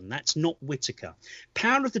Troughton. That's not Whittaker.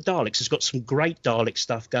 Power of the Daleks has got some great Dalek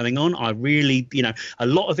stuff going on. I really, a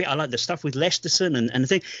lot of it. I like the stuff with Lesterson and the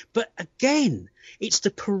thing. But again, it's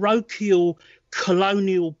the parochial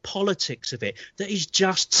colonial politics of it that is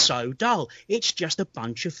just so dull. It's just a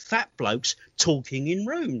bunch of fat blokes talking in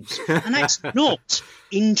rooms, and that's not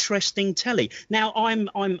interesting telly. Now, I'm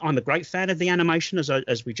a great fan of the animation,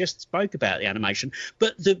 as we just spoke about the animation,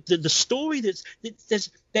 but the story there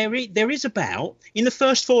is about, in the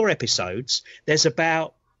first 4 episodes, there's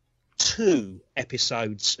about 2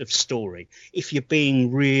 episodes of story, if you're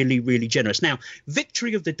being really, really generous. Now,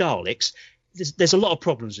 Victory of the Daleks. There's a lot of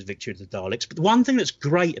problems with Victory of the Daleks, but one thing that's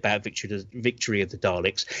great about Victory of the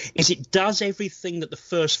Daleks is it does everything that the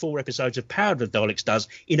first 4 episodes of Power of the Daleks does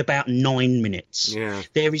in about 9 minutes. Yeah.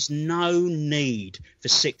 There is no need for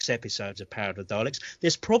 6 episodes of Power of the Daleks.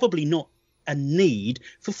 There's probably not a need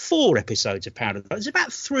for 4 episodes of Power of the Daleks. There's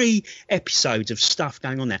about 3 episodes of stuff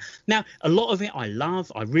going on there. Now, a lot of it I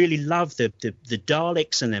love. I really love the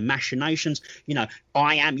Daleks and their machinations.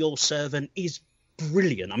 I am your servant is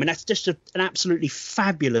brilliant. I mean, that's just an absolutely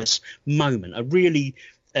fabulous moment, a really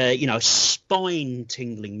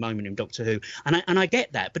spine-tingling moment in Doctor Who, and I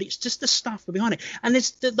get that, but it's just the stuff behind it. And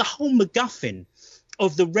there's the whole MacGuffin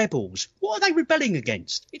of the rebels. What are they rebelling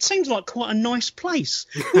against? It seems like quite a nice place.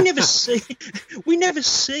 We never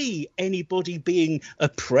see anybody being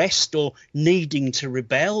oppressed or needing to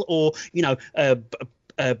rebel, or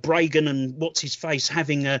Bragan and what's his face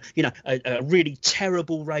having a really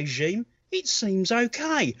terrible regime. It seems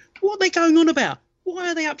okay. What are they going on about?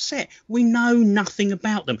 Why are they upset? We know nothing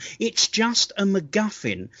about them. It's just a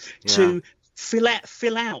MacGuffin to fill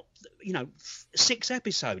out 6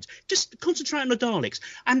 episodes. Just concentrate on the Daleks.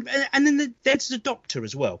 And then there's the Doctor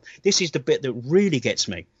as well. This is the bit that really gets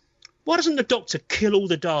me. Why doesn't the Doctor kill all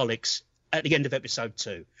the Daleks at the end of episode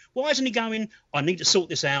 2? Why isn't he going, I need to sort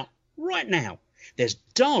this out right now? There's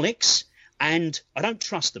Daleks, and I don't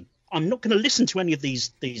trust them. I'm not going to listen to any of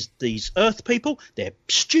these Earth people. They're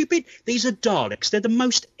stupid. These are Daleks. They're the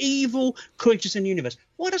most evil creatures in the universe.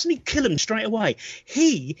 Why doesn't he kill them straight away?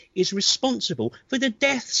 He is responsible for the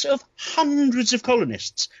deaths of hundreds of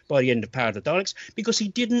colonists by the end of Power of the Daleks because he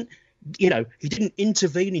didn't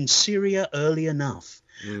intervene in Syria early enough.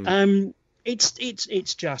 It's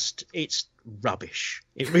rubbish.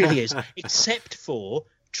 It really is. Except for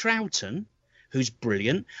Troughton, who's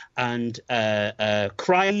brilliant, and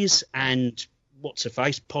Craze and what's her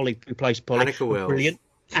face, Polly, who plays Polly, Annika Wills. Brilliant.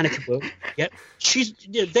 Annika Wills, yep.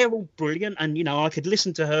 They're all brilliant, and I could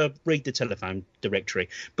listen to her read the telephone directory.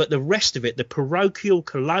 But the rest of it, the parochial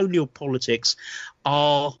colonial politics,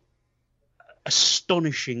 are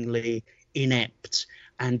astonishingly inept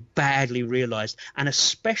and badly realised, and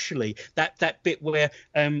especially that bit where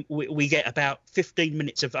we get about 15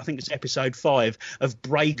 minutes of, I think it's episode 5, of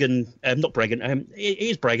Bragan, not Bragan, it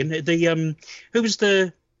is Bragan, who was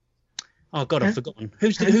the Oh God, I've forgotten.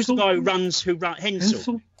 Who's the guy who runs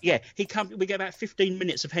Hensel? Yeah, we get about 15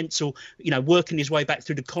 minutes of Hensel, working his way back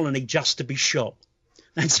through the colony just to be shot.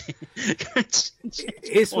 That's it.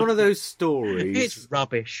 It's one of those stories. It's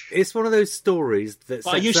rubbish. It's one of those stories that.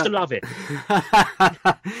 I used to love it.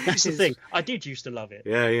 That's the thing. I did used to love it.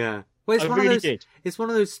 Yeah. Well, I really did. It's one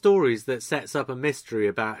of those stories that sets up a mystery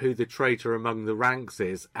about who the traitor among the ranks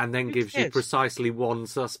is, and then gives you precisely one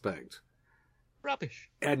suspect. Rubbish.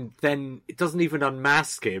 And then it doesn't even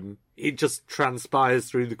unmask him. It just transpires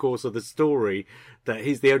through the course of the story that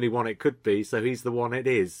he's the only one it could be, so he's the one it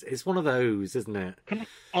is. It's one of those, isn't it? Can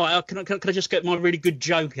I just get my really good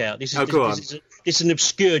joke out? This is an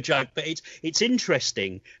obscure joke, but it's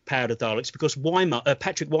interesting, Power of the Daleks, because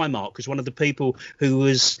Patrick Wymark was one of the people who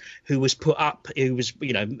was put up, who was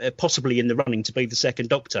possibly in the running to be the second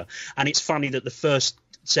Doctor. And it's funny that the first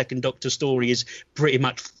second Doctor story is pretty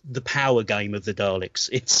much the power game of the Daleks.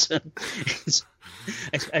 It's a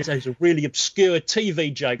really obscure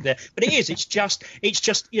TV joke there, but it is. It's just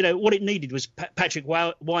what it needed was Patrick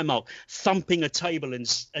Wymark thumping a table and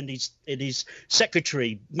his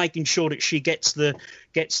secretary making sure that she gets the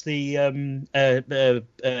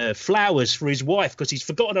flowers for his wife because he's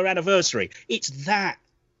forgotten her anniversary. It's that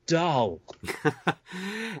dull.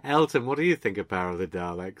 Elton, what do you think of Power of the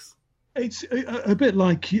Daleks? It's a bit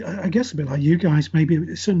like, I guess, a bit like you guys,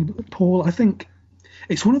 maybe. Certainly, Paul, I think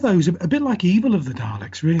it's one of those, a bit like Evil of the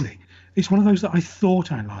Daleks, really. It's one of those that I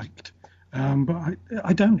thought I liked, but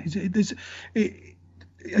I don't.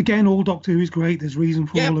 Again, all Doctor Who is great. There's reason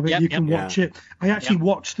for all of it. You can watch it. I actually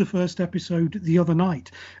watched the first episode the other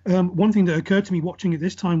night. One thing that occurred to me watching it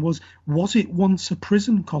this time was it once a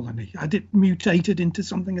prison colony? Had it mutated into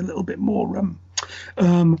something a little bit more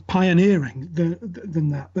pioneering than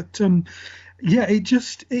that? But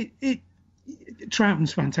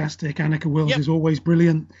Troughton's fantastic. Annika Wills is always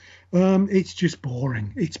brilliant. It's just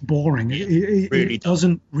boring. It's boring. It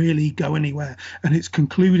doesn't really go anywhere, and it's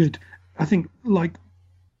concluded, I think, like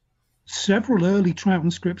several early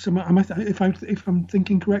Troughton scripts, if I'm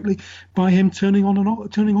thinking correctly, by him turning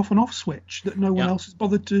off an off switch that no one else has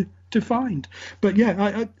bothered to find. But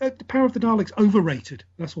the Power of the Daleks overrated.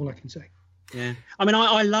 That's all I can say. Yeah, I mean,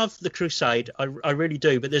 I love The Crusade, I really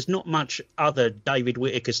do, but there's not much other David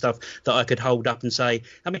Whittaker stuff that I could hold up and say.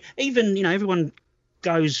 I mean, even everyone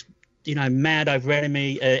goes mad over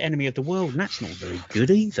Enemy of the World, and that's not very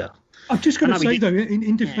good either. I've just got to say, though,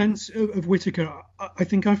 in defence of Whittaker, I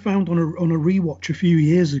think I found on a rewatch a few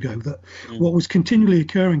years ago that what was continually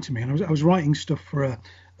occurring to me, and I was writing stuff for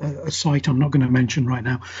a site I'm not going to mention right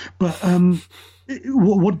now, but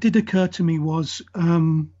what did occur to me was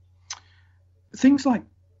things like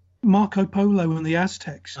Marco Polo and the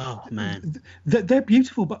Aztecs. Oh, man. They're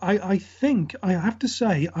beautiful, but I think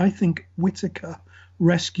Whittaker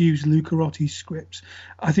rescues Lucarotti's scripts.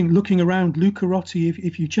 I think looking around, Lucarotti,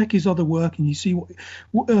 if you check his other work and you see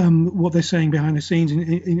what they're saying behind the scenes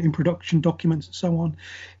in production documents and so on,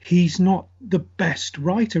 he's not the best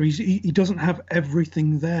writer. He doesn't have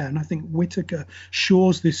everything there, and I think Whittaker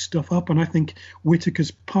shores this stuff up, and I think Whittaker's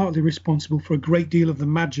partly responsible for a great deal of the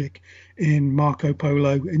magic in Marco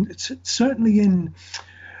Polo, and certainly in,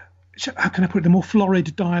 how can I put it, the more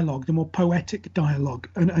florid dialogue, the more poetic dialogue,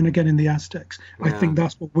 and again in the Aztecs. I think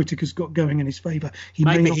that's what Whittaker's got going in his favour. He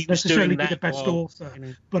may not necessarily be the best author,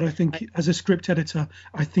 but I think as a script editor,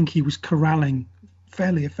 I think he was corralling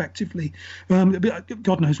fairly effectively.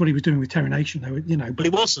 God knows what he was doing with Terry Nation, though. But he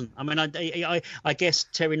wasn't. I mean, I guess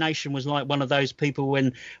Terry Nation was like one of those people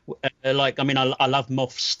when, I love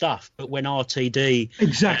Moff's stuff, but when RTD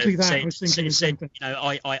exactly that said,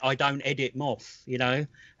 I don't edit Moff,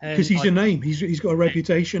 because he's a name. He's got a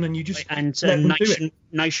reputation, and you just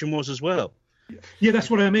Nation was as well. Yeah, that's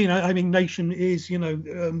what I mean. I mean, Nation is,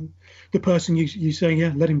 the person you say,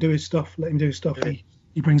 let him do his stuff. Let him do his stuff. Yeah.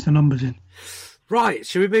 He brings the numbers in. Right,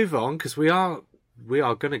 should we move on? Because we are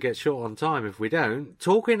going to get short on time if we don't.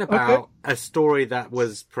 Talking about a story that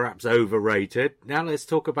was perhaps overrated, now let's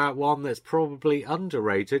talk about one that's probably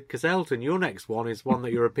underrated, because Elton, your next one is one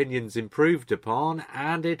that your opinion's improved upon,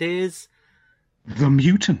 and it is... The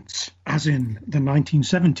Mutants, as in the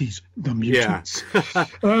 1970s, The Mutants. Yeah.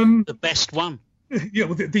 The best one. Yeah,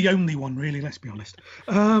 well, the only one, really, let's be honest.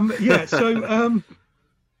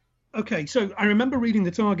 Okay, so I remember reading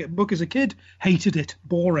the Target book as a kid, hated it,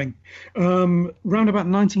 boring. Round about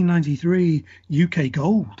 1993, UK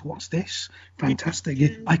Gold, what's this?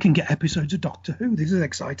 Fantastic. I can get episodes of Doctor Who, this is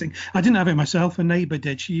exciting. I didn't have it myself, a neighbour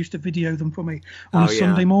did. She used to video them for me on a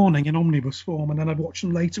Sunday morning in omnibus form, and then I'd watch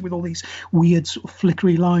them later with all these weird sort of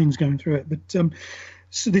flickery lines going through it. But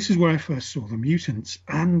so this is where I first saw The Mutants,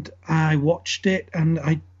 and I watched it, and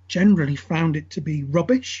I generally found it to be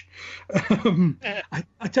rubbish. I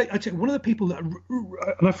tell you, one of the people that,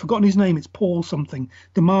 and I've forgotten his name, it's Paul something,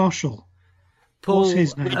 the Marshal. What's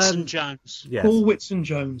his name? Whitson Jones. Yes. Paul Whitson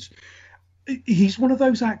Jones. He's one of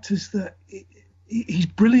those actors that he's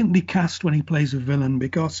brilliantly cast when he plays a villain,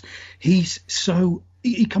 because he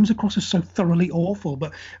comes across as so thoroughly awful,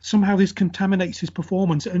 but somehow this contaminates his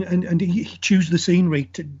performance, and he chews the scenery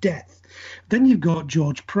to death. Then you've got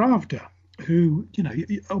George Pravda, who,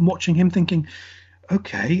 I'm watching him thinking,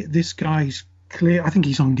 okay, this guy's clear. I think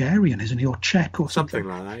he's Hungarian, isn't he, or Czech or something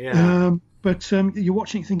like that, yeah. But you're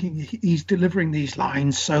watching it thinking he's delivering these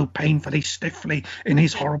lines so painfully stiffly in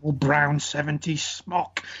his horrible brown 70s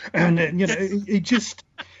smock. And, it just...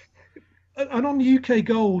 And on UK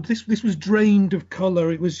Gold, this was drained of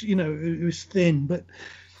colour. It was, it was thin. But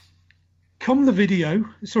come the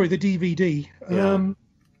DVD,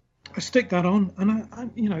 I stick that on, and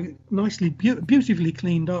I nicely, beautifully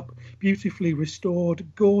cleaned up, beautifully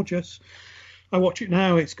restored, gorgeous. I watch it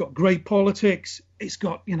now. It's got great politics. It's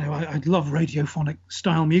got, I love radiophonic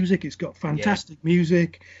style music. It's got fantastic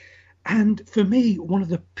music. And for me, one of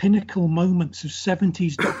the pinnacle moments of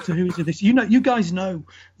 70s Doctor Who is this. You guys know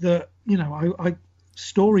that, I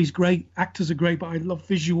story's great, actors are great, but I love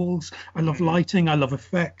visuals. I love lighting. I love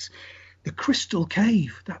effects. The Crystal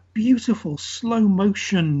Cave, that beautiful slow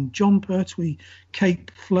motion John Pertwee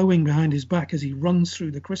cape flowing behind his back as he runs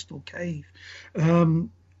through the Crystal Cave.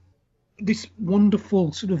 This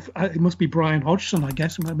wonderful sort of, it must be Brian Hodgson, I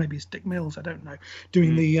guess, or maybe it's Dick Mills, I don't know,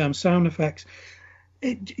 doing the sound effects.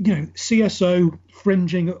 CSO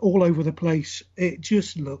fringing all over the place. It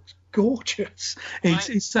just looks gorgeous.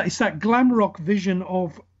 It's that glam rock vision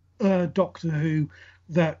of Doctor Who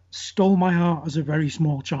that stole my heart as a very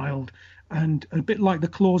small child. And a bit like the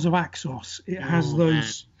Claws of Axos, it has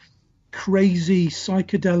those crazy,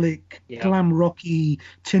 psychedelic, glam rocky,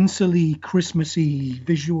 tinsely, Christmassy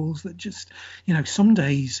visuals that just, some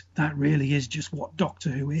days that really is just what Doctor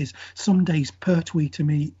Who is. Some days Pertwee to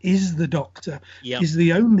me is the Doctor, is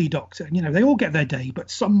the only Doctor. They all get their day,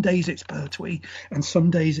 but some days it's Pertwee, and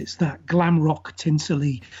some days it's that glam rock,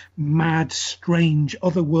 tinsely, mad, strange,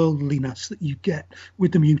 otherworldliness that you get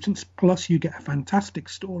with the mutants. Plus you get a fantastic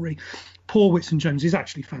story. Paul Whitson Jones is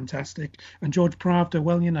actually fantastic, and George Pravda,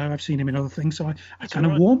 well, I've seen him in other things, so I kind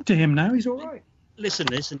of warmed to him now. He's all right. Listen,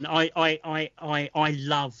 I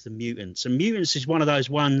love the Mutants, and Mutants is one of those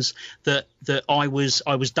ones that I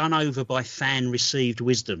was done over by fan received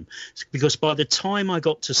wisdom, because by the time I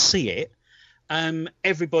got to see it,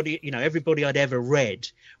 everybody I'd ever read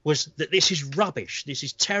was that this is rubbish, this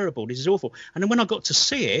is terrible, this is awful, and then when I got to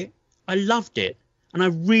see it, I loved it. And I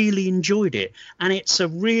really enjoyed it, and it's a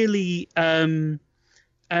really,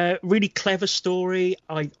 really clever story.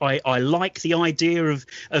 I like the idea of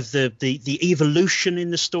the evolution in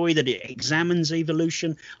the story, that it examines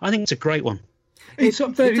evolution. I think it's a great one. It's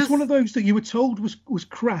up there. It's one of those that you were told was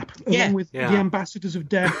crap, along with The Ambassadors of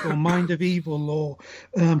Death or Mind of Evil or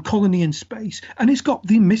Colony in Space, and it's got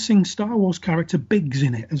the missing Star Wars character Biggs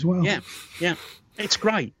in it as well. Yeah. It's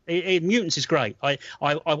great. Mutants is great. I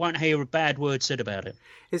won't hear a bad word said about it.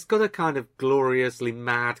 It's got a kind of gloriously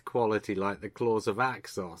mad quality like the Claws of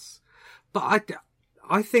Axos. But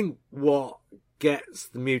I think what gets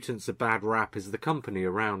the Mutants a bad rap is the company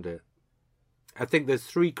around it. I think there's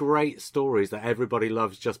 3 great stories that everybody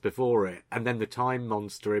loves just before it, and then the Time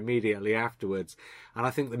Monster immediately afterwards. And I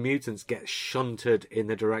think the Mutants get shunted in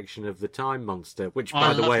the direction of the Time Monster, which,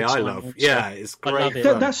 by the way, I love. Monster. Yeah, it's great.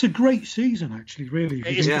 That's a great season, actually, really.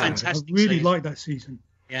 It is a fantastic I really like that season.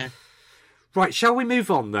 Yeah. Right, shall we move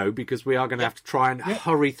on, though, because we are going to have to try and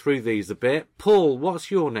hurry through these a bit. Paul, what's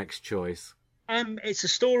your next choice? It's a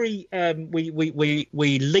story.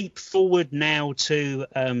 We leap forward now to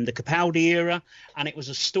the Capaldi era, and it was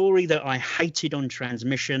a story that I hated on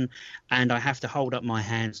transmission, and I have to hold up my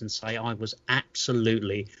hands and say I was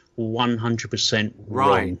absolutely 100%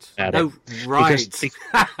 wrong about it. Right.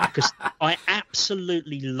 Because I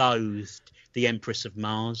absolutely loathed The Empress of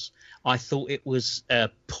Mars. I thought it was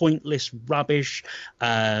pointless rubbish,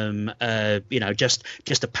 just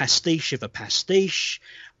a pastiche of a pastiche.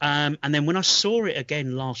 And then when I saw it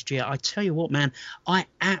again last year, I tell you what, man, I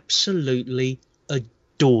absolutely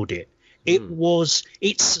adored it.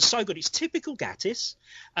 It's so good. It's typical Gatiss,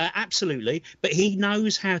 absolutely, but he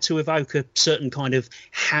knows how to evoke a certain kind of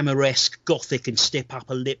Hammer-esque gothic and step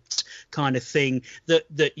upper lipped kind of thing that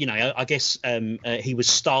I guess he was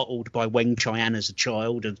startled by Weng Chian as a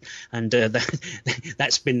child, and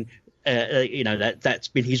that's been that's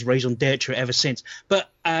been his raison d'etre ever since.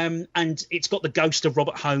 But and it's got the ghost of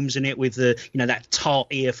Robert Holmes in it with the that tart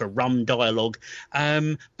ear for rum dialogue.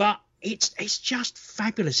 But it's just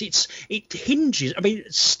fabulous. It hinges. I mean,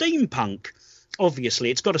 steampunk. Obviously,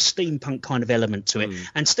 it's got a steampunk kind of element to it,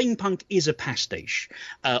 and steampunk is a pastiche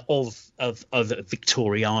of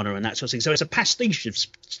Victoriana and that sort of thing. So it's a pastiche of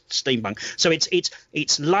steampunk. So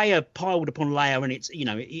it's layer piled upon layer, and it's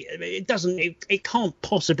it can't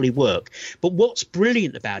possibly work. But what's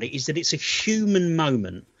brilliant about it is that it's a human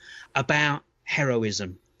moment about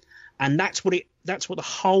heroism, and that's what the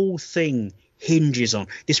whole thing hinges on.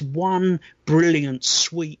 This one brilliant,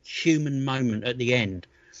 sweet human moment at the end.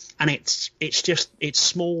 And it's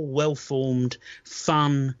small, well-formed,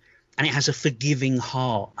 fun, and it has a forgiving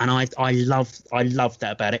heart. And I love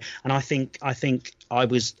that about it. And I think I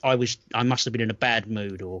must have been in a bad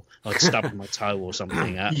mood, or I'd stubbed my toe or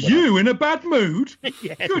something. You in a bad mood?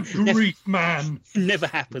 Yeah, good grief, man! Never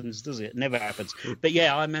happens, does it? Never happens. But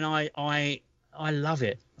yeah, I mean, I love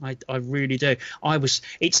it. I really do.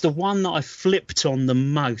 It's the one that I flipped on the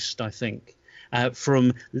most, I think,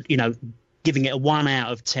 from giving it a 1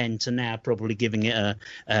 out of 10 to now probably giving it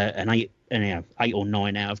an 8 or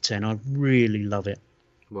 9 out of 10. I really love it.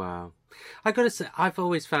 Wow. I got to say, I've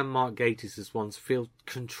always found Mark Gatiss' ones feel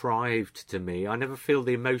contrived to me. I never feel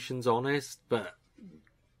the emotions honest, but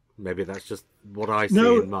maybe that's just what I see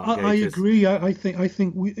in Mark Gatiss. I agree. I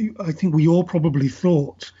think we all probably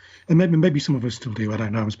thought, and maybe some of us still do. I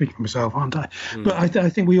don't know. I'm speaking for myself, aren't I? But I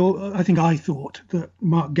think I thought that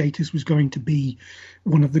Mark Gatiss was going to be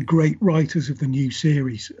one of the great writers of the new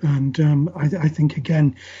series, and I think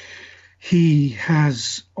again he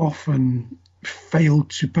has often failed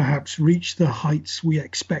to perhaps reach the heights we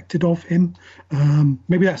expected of him.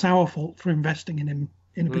 Maybe that's our fault for investing in him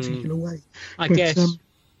in a particular way. I guess.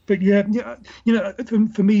 But yeah,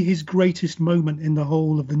 for me, his greatest moment in the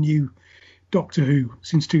whole of the new Doctor Who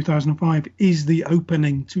since 2005 is the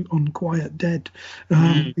opening to Unquiet Dead,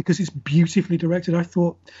 because it's beautifully directed. I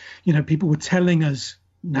thought, people were telling us,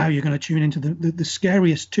 now you're going to tune into the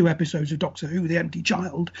scariest 2 episodes of Doctor Who, The Empty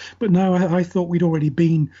Child. But no, I thought we'd already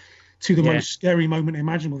been to the most scary moment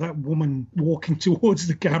imaginable. That woman walking towards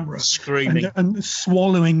the camera, screaming and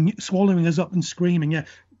swallowing us up and screaming. Yeah,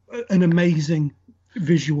 an amazing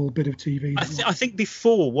visual bit of TV. I think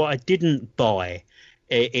before, what I didn't buy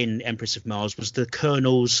in Empress of Mars was the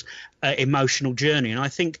Colonel's emotional journey, and I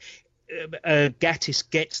think Gatiss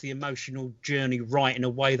gets the emotional journey right in a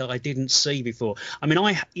way that I didn't see before. I mean,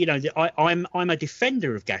 I'm a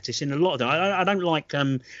defender of Gatiss in a lot of them. I don't like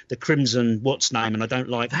the Crimson what's name, and I don't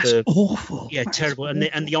like That's awful. Yeah, That's terrible. Awful.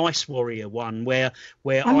 And the Ice Warrior one where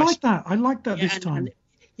I like that this time.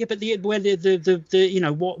 But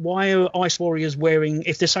why are Ice Warriors wearing,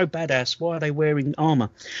 if they're so badass, why are they wearing armor?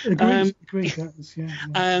 Agreed.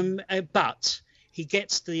 But he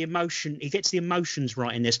gets the emotions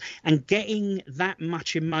right in this, and getting that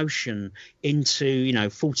much emotion into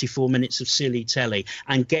 44 minutes of silly telly,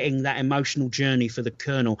 and getting that emotional journey for the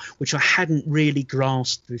Colonel, which I hadn't really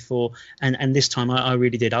grasped before, and this time I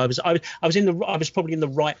really did. I was probably in the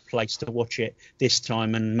right place to watch it this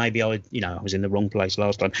time, and maybe I was in the wrong place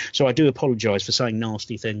last time. So I do apologise for saying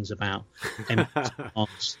nasty things about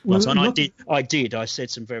last time. I said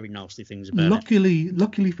some very nasty things about it.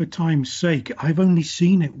 Luckily for time's sake, I've only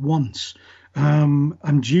seen it once.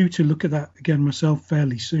 I'm due to look at that again myself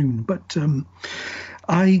fairly soon, but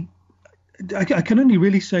I can only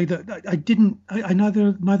really say that I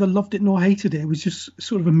neither loved it nor hated it. It was just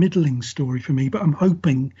sort of a middling story for me, but I'm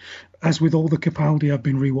hoping, as with all the Capaldi I've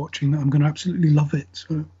been rewatching, that I'm going to absolutely love it.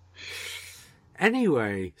 So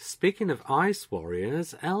anyway, speaking of Ice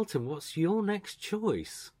Warriors, Elton, what's your next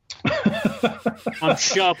choice? I'm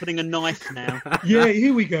sharpening a knife now. Yeah,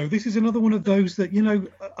 here we go. This is another one of those that,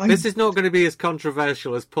 This is not going to be as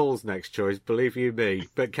controversial as Paul's next choice, believe you me,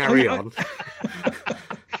 but carry on.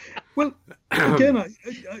 Well, again,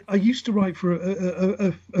 I used to write for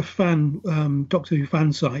a fan, Doctor Who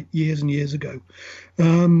fan site years and years ago,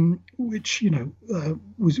 which,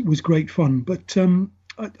 was great fun. But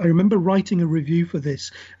I remember writing a review for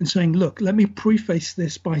this and saying, look, let me preface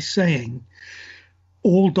this by saying,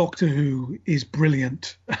 all Doctor Who is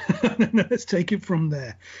brilliant. Let's take it from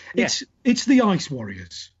there. Yeah. It's the Ice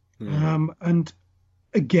Warriors. And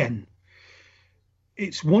again,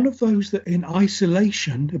 it's one of those that in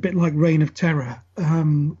isolation, a bit like Reign of Terror,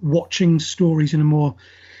 watching stories in a more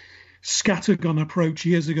scattergun approach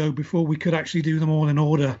years ago before we could actually do them all in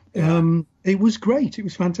order. It was great. It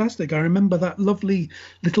was fantastic. I remember that lovely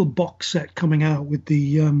little box set coming out with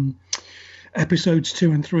the episodes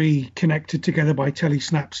 2 and 3 connected together by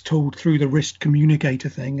telesnaps told through the wrist communicator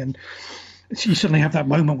thing, and you suddenly have that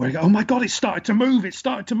moment where you go, oh my god, it started to move,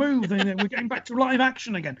 then we're getting back to live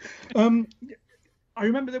action again. I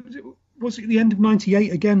remember was it the end of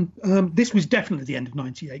 98 again? This was definitely the end of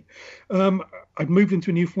 98. I'd moved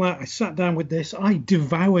into a new flat. I sat down with this. I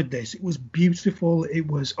devoured this. It was beautiful. It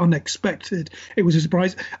was unexpected. It was a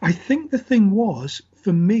surprise. I think the thing was,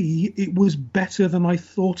 for me, it was better than I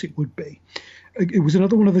thought it would be. It was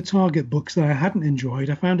another one of the Target books that I hadn't enjoyed.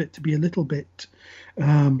 I found it to be a little bit,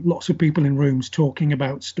 lots of people in rooms talking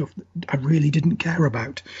about stuff that I really didn't care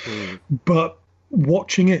about. But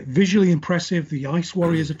watching it, visually impressive. The Ice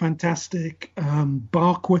Warriors are fantastic.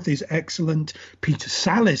 Barkworth is excellent. Peter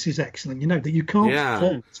Sallis is excellent. You know, that you can't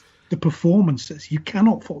fault the performances. You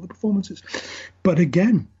cannot fault the performances. But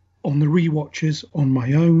again, on the rewatches, on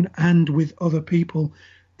my own and with other people,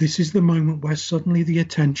 this is the moment where suddenly the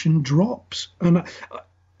attention drops. And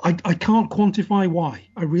I can't quantify why.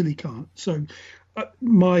 I really can't. So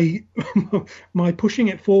my pushing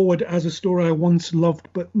it forward as a story I once loved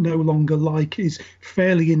but no longer like is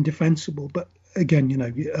fairly indefensible. But again, you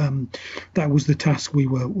know, that was the task we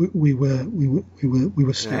were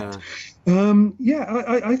set.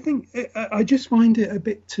 I think I just find it a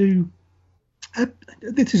bit too.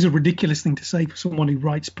 This is a ridiculous thing to say for someone who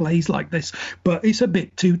writes plays like this, but it's a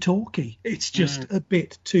bit too talky. It's just a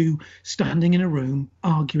bit too standing in a room,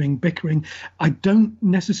 arguing, bickering. I don't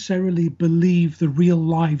necessarily believe the real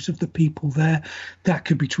lives of the people there. That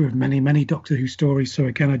could be true of many, many Doctor Who stories. So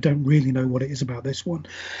again, I don't really know what it is about this one.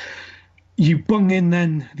 You bung in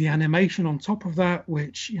then the animation on top of that,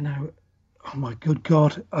 which, you know, oh my good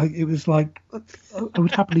God, it was like I would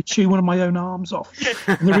happily chew one of my own arms off.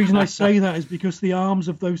 And the reason I say that is because the arms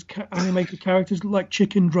of those animated characters look like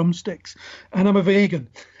chicken drumsticks, and I'm a vegan.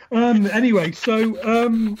 Anyway, so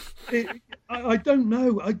I don't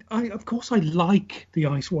know. I of course I like the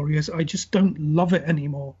Ice Warriors. I just don't love it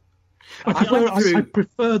anymore. I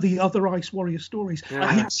prefer the other Ice Warrior stories. Yeah.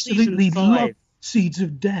 I absolutely love Seeds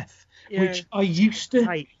of Death, which I used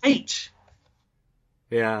to hate.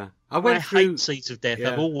 Yeah. I hate Seeds of Death.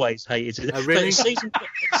 I've always hated it. Oh, really? But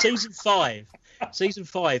season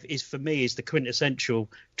 5 is, for me, is the quintessential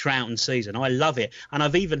Troughton season. I love it. And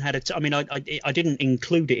I've even had I didn't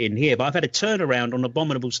include it in here, but I've had a turnaround on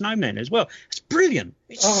Abominable Snowmen as well. It's brilliant.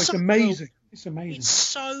 It's amazing. It's amazing. It's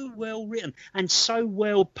so well written and so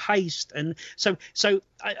well paced, and so.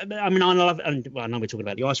 I love. And, well, I know we're talking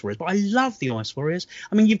about the Ice Warriors, but I love the Ice Warriors.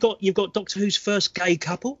 I mean, you've got Doctor Who's first gay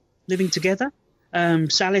couple living together.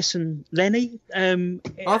 Sallis and Lenny. I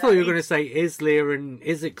thought you were going to say Islia and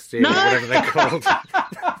Isixia, or whatever they're called.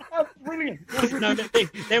 Brilliant. No,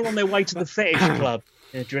 they're on their way to the fetish club.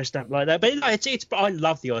 They're dressed up like that. But I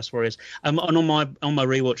love the Ice Warriors. And on my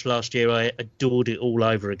rewatch last year, I adored it all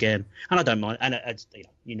over again. And I don't mind. And I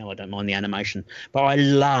don't mind the animation, but I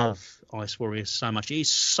love Ice Warriors so much. It is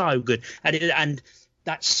so good. And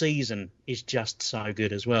that season is just so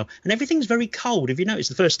good as well. And everything's very cold. If you notice,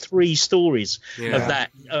 the first 3 stories of that,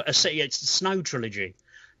 it's the Snow trilogy.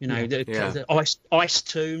 You know, the Ice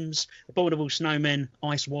Tombs, Abominable Snowmen,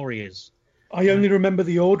 Ice Warriors. I only remember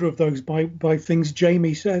the order of those by things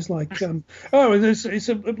Jamie says, like, it's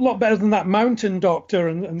a lot better than that Mountain Doctor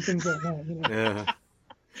and things like that. You know? Yeah.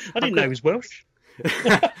 I didn't know he was Welsh.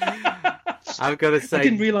 I've got to say, I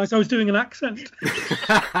didn't realise I was doing an accent.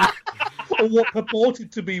 Or what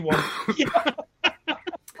purported to be one.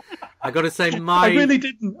 I got to say, I really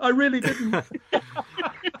didn't.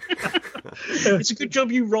 It's a good job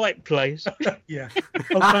you write plays. Yeah.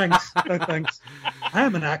 Oh, thanks. I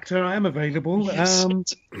am an actor. I am available. Yes. I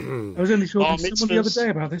was only talking to someone the other day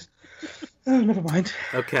about this. Oh, never mind.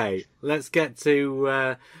 Okay, let's get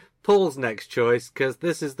to Paul's next choice, because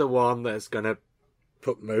this is the one that's going to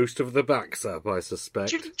put most of the backs up, I suspect.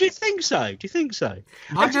 Do you think so?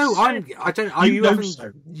 I know.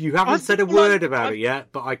 You haven't said a word about it yet,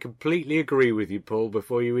 but I completely agree with you, Paul.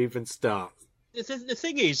 Before you even start, the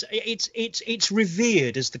thing is, it's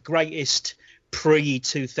revered as the greatest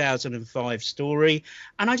pre-2005 story,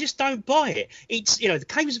 and I just don't buy it. It's, the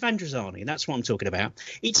Caves of Androzani, and that's what I'm talking about.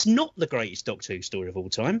 It's not the greatest Doctor Who story of all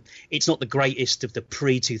time. It's not the greatest of the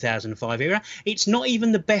pre-2005 era. It's not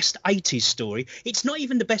even the best 80s story. It's not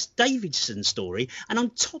even the best Davidson story, and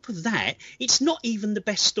on top of that, it's not even the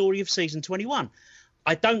best story of season 21.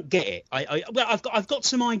 I don't get it. I've got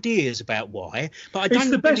some ideas about why, but I don't. It's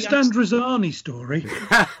the best Androzani story.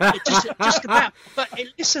 just about. But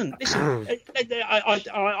listen.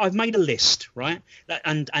 I've made a list, right?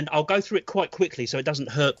 And I'll go through it quite quickly so it doesn't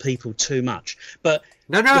hurt people too much. But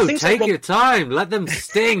no, take your time. Let them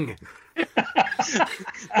sting.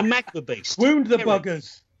 A Magma Beast. Wound the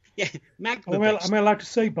buggers. Yeah, Magma Beast. Am I allowed to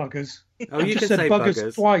say buggers? Oh, you just can said say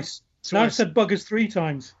buggers twice. Now I've said buggers 3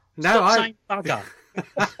 times. Stop saying bugger.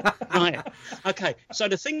 Right. Okay. So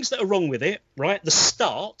the things that are wrong with it, right? The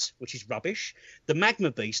start, which is rubbish. The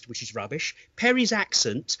Magma Beast, which is rubbish. Perry's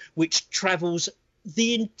accent, which travels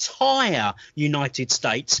the entire United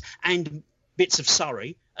States and bits of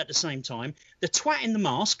Surrey at the same time. The twat in the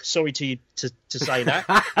mask, sorry to say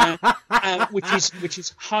that, which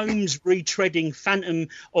is Holmes retreading Phantom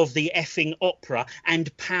of the effing Opera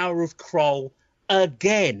and Power of Kroll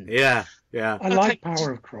again. Yeah. I like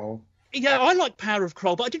Power of Kroll. Yeah, I like Power of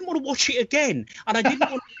Kroll, but I didn't want to watch it again, and I didn't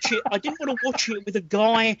want to watch it. I didn't want to watch it with a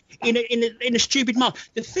guy in a stupid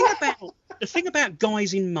mask. The thing about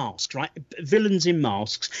guys in masks, right? Villains in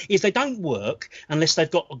masks, is they don't work unless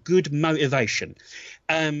they've got a good motivation.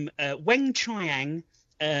 Weng Chiang,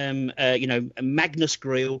 Magnus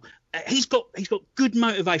Greel. He's got good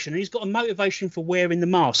motivation, and he's got a motivation for wearing the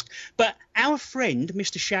mask. But our friend,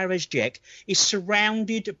 Mr. Sharaz-Jek, is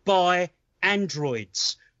surrounded by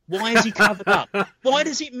androids. Why is he covered up? Why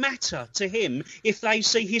does it matter to him if they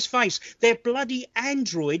see his face? They're bloody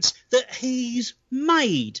androids that he's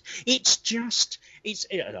made. Okay.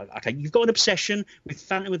 You've got an obsession with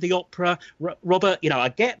Phantom of the Opera, Robert. I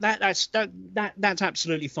get that. That's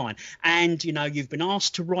absolutely fine. And you've been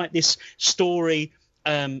asked to write this story.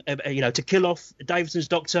 To kill off Davidson's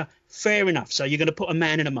Doctor. Fair enough. So you're going to put a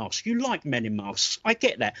man in a mask. You like men in masks. I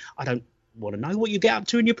get that. I don't want to know what you get up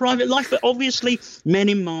to in your private life, but obviously men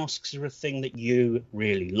in masks are a thing that you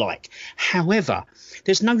really like. However,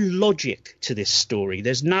 there's no logic to this story.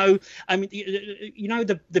 There's no,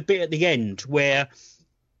 the bit at the end where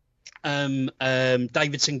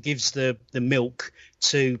Davidson gives the milk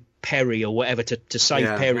to Perry or whatever to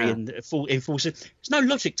save Perry in full. There's no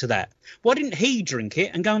logic to that. Why didn't he drink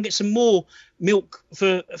it and go and get some more milk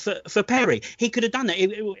for Perry? He could have done that.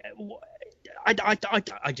 I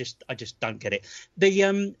just don't get it.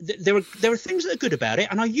 There are things that are good about it,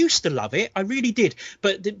 and I used to love it. I really did.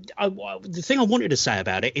 But the thing I wanted to say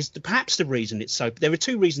about it is perhaps the reason it's so. There are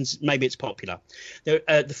two reasons maybe it's popular.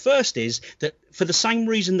 The first is that for the same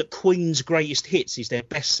reason that Queen's Greatest Hits is their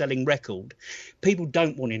best-selling record, people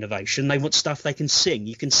don't want innovation. They want stuff they can sing.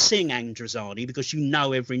 You can sing Androzani because you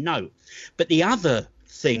know every note. But the other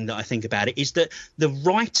thing that I think about it is that the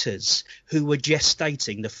writers who were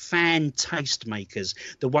gestating, the fan tastemakers,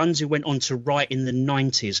 the ones who went on to write in the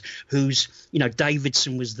 90s, whose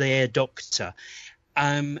Davidson was their Doctor,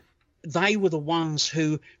 they were the ones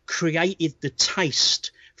who created the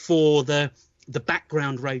taste for the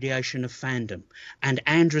background radiation of fandom, and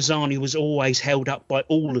Androzani was always held up by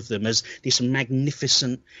all of them as this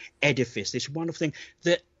magnificent edifice, this wonderful thing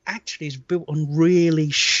that actually is built on really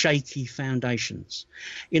shaky foundations.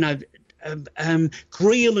 Greel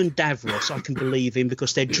and Davros I can believe in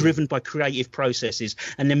because they're driven by creative processes,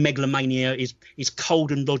 and then Megalomania is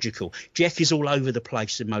cold and logical. Jeff is all over the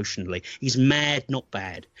place emotionally. He's mad, not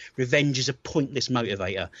bad. Revenge is a pointless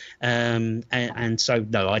motivator, and so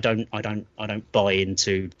no, I don't buy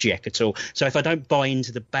into Jack at all. So if I don't buy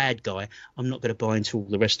into the bad guy, I'm not going to buy into all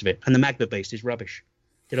the rest of it. And the Magma Beast is rubbish.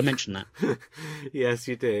 Did I mention that? Yes,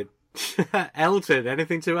 you did. Elton,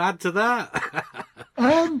 anything to add to that?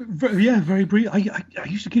 Very brief. I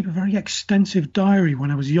used to keep a very extensive diary when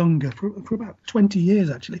I was younger, for about 20 years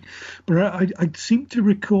actually. But I seem to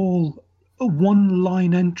recall a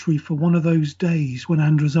one-line entry for one of those days when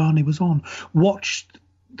Androzani was on. Watched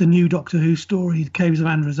the new Doctor Who story, The Caves of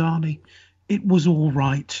Androzani. It was all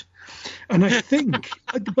right. And I think,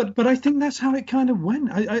 but I think that's how it kind of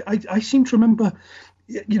went. I seem to remember,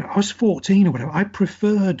 I was 14 or whatever. I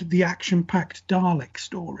preferred the action-packed Dalek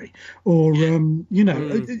story, or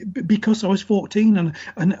because I was 14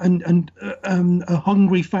 and a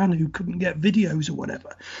hungry fan who couldn't get videos or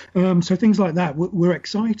whatever. So things like that were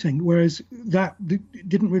exciting, whereas that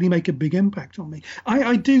didn't really make a big impact on me.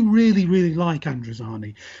 I do really, really like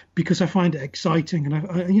Androzani because I find it exciting,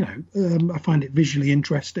 and I find it visually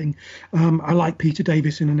interesting. I like Peter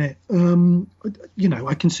Davison in it.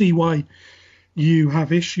 I can see why you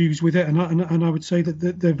have issues with it, and I would say that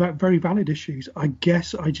they're very valid issues. I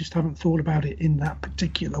guess I just haven't thought about it in that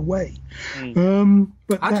particular way.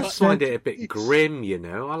 But I just find it a bit grim,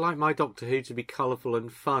 I like my Doctor Who to be colourful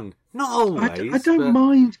and fun. Not always. I don't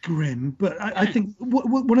mind grim, but I think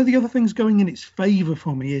one of the other things going in its favour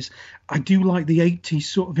for me is I do like the 80s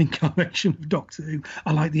sort of incarnation of Doctor Who.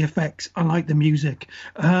 I like the effects. I like the music.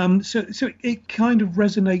 So it kind of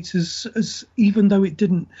resonates as even though it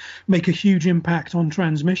didn't make a huge impact on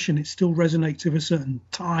transmission, it still resonates of a certain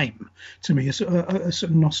time to me, a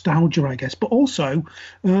certain nostalgia, I guess. But also,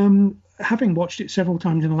 having watched it several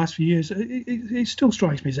times in the last few years, it still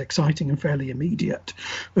strikes me as exciting and fairly immediate.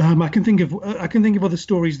 I can think of other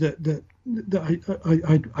stories that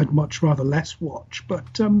that I'd much rather less watch.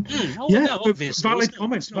 But valid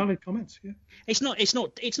comments. Yeah, it's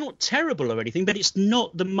not terrible or anything, but it's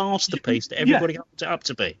not the masterpiece that everybody holds it up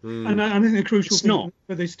to be. And I think the crucial thing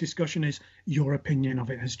for this discussion is your opinion of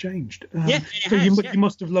it has changed. You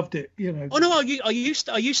must have loved it, you know. Oh no, I used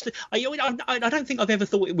to. I don't think I've ever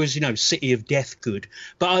thought it was, City of Death good,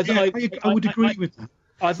 but I would agree with that.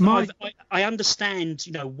 I understand,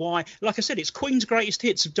 why. Like I said, it's Queen's greatest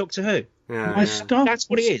hits of Doctor Who. That's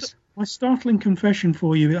what it is. My startling confession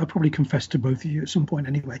for you, I probably confessed to both of you at some point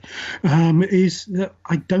anyway, is that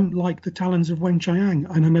I don't like the Talons of Wen Chiang,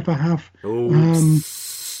 and I never have. Again,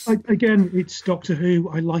 it's Doctor Who.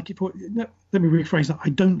 I like it for. Let me rephrase that. I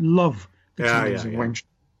don't love the Talons of Wen Chiang.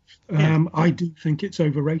 I do think it's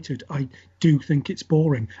overrated. I do think it's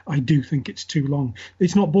boring. I do think it's too long.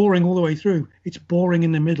 It's not boring all the way through. It's boring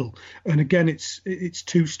in the middle. And again, it's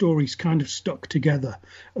two stories kind of stuck together.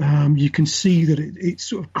 You can see that it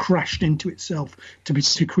sort of crashed into itself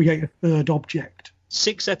to create a third object.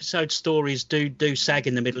 6-episode stories do sag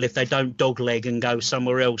in the middle if they don't dogleg and go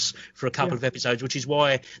somewhere else for a couple of episodes, which is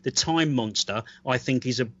why the Time Monster, I think,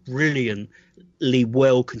 is a brilliantly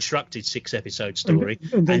well constructed 6-episode story,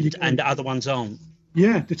 and the other ones aren't.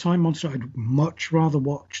 Yeah, the Time Monster, I'd much rather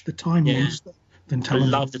watch the Time Monster than I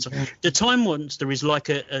love the Time. The Time Monster is like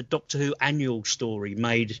a Doctor Who annual story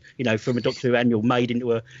made, from a Doctor Who annual made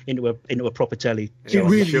into a proper telly. It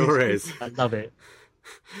really sure is. I love it.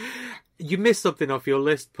 You missed something off your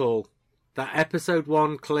list, Paul. That episode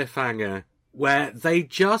 1 cliffhanger, where they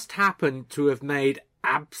just happened to have made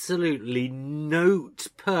absolutely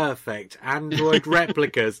note-perfect android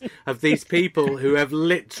replicas of these people who have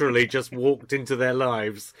literally just walked into their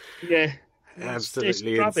lives. Yeah.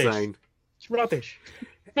 Absolutely insane. It's rubbish.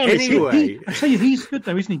 Anyway. I tell you, he's good,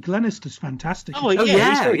 though, isn't he? Glenister's fantastic.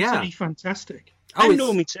 He's fantastic. And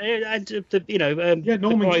Norman,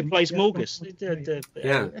 Norman plays Morgus.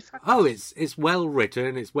 It's well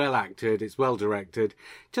written, it's well acted, it's well directed.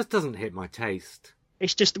 Just doesn't hit my taste.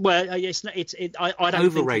 It's just I don't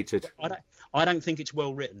overrated. I don't think it's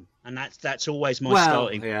well written, and that's always my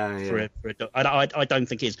starting. I don't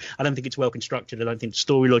think it's. I don't think it's well constructed. I don't think the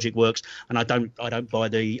story logic works, and I don't buy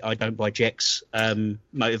Jack's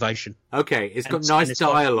motivation. Okay, it's got nice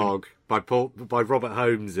dialogue by Robert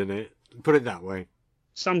Holmes in it. Put it that way.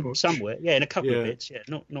 Somewhere, in a couple of bits.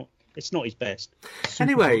 Not. It's not his best.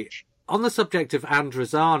 Anyway, on the subject of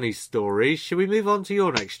Androzani's stories, shall we move on to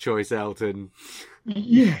your next choice, Elton?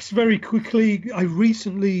 Yes, very quickly. I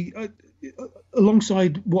recently,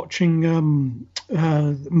 alongside watching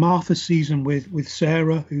Martha's season with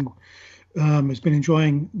Sarah, who has been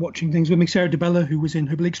enjoying watching things with me, Sarah DeBella, who was in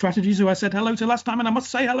Her Bleak Strategies, who I said hello to last time, and I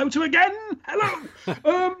must say hello to again. Hello.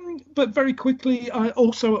 But very quickly,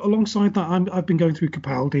 also alongside that, I've been going through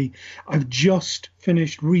Capaldi. I've just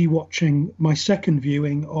finished rewatching my second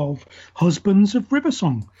viewing of Husbands of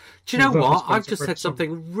Riversong. Do you know what? I've just said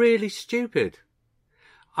something really stupid.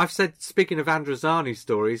 I've said, speaking of Androzani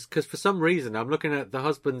stories, because for some reason I'm looking at the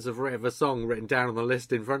Husbands of Riversong written down on the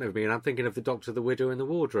list in front of me, and I'm thinking of the Doctor, the Widow, and the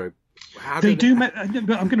Wardrobe. But I'm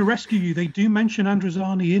going to rescue you. They do mention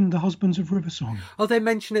Androzani in the Husbands of Riversong. Oh, they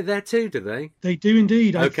mention it there too, do they? They do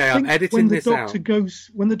indeed. Okay, I'm editing this out.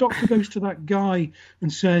 When the Doctor goes to that guy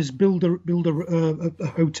and says, build a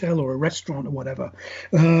hotel or a restaurant or whatever,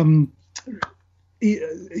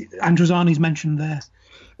 Androzani's mentioned there.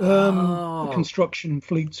 Construction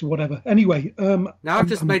fleets or whatever. Anyway, now I've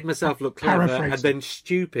just made myself look clever and then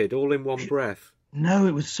stupid all in one breath. No,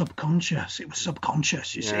 it was subconscious. You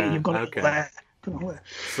see, you've got it there.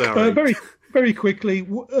 Sorry. Very, very quickly,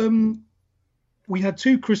 we had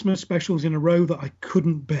 2 Christmas specials in a row that I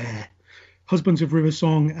couldn't bear: Husbands of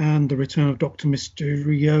Riversong and The Return of Dr.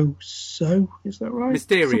 Mysterioso. Is that right?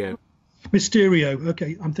 Mysterio.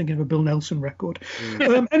 Okay, I'm thinking of a Bill Nelson record.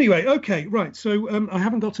 Anyway, okay, right. So I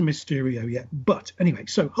haven't got to Mysterio yet. But anyway,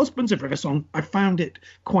 so Husbands of Riversong, I found it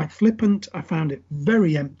quite flippant. I found it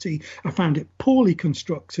very empty. I found it poorly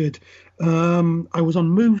constructed. I was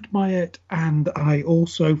unmoved by it. And I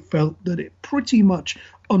also felt that it pretty much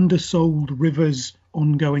undersold River's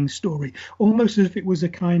ongoing story, almost as if it was a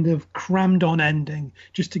kind of crammed on ending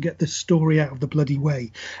just to get the story out of the bloody way.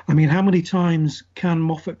 I mean, how many times can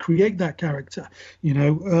Moffat create that character?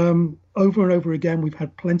 Over and over again, we've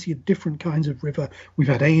had plenty of different kinds of River. We've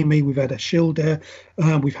had Amy, we've had Ashilda,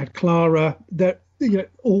 we've had Clara.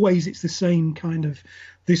 Always it's the same kind of,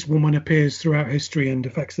 this woman appears throughout history and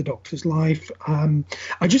affects the Doctor's life.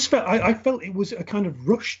 I felt it was a kind of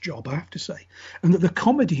rush job, I have to say, and that the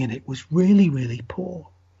comedy in it was really, really poor.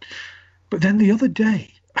 But then the other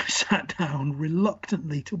day, I sat down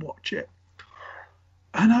reluctantly to watch it,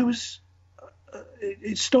 and I was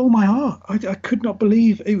it stole my heart. I could not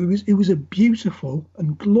believe it was a beautiful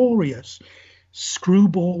and glorious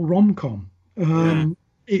screwball rom-com.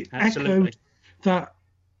 It absolutely. echoed that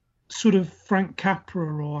sort of Frank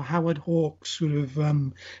Capra or Howard Hawks sort of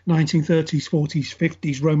 1930s, 40s,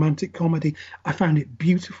 50s romantic comedy. I found it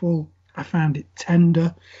beautiful. I found it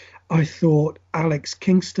tender. I thought Alex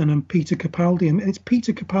Kingston and Peter Capaldi, and it's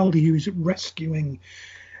Peter Capaldi who is rescuing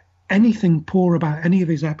anything poor about any of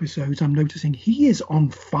his episodes. I'm noticing he is on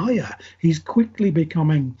fire. He's quickly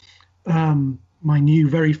becoming my new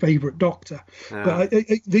very favourite Doctor. But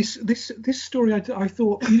this story, I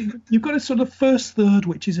thought you've got a sort of first third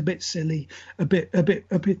which is a bit silly, a bit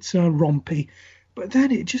rompy, but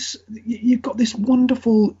then you've got this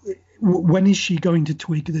wonderful. When is she going to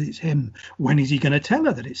twig that it's him? When is he going to tell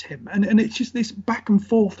her that it's him? And it's just this back and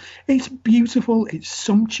forth. It's beautiful. It's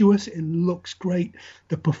sumptuous. It looks great.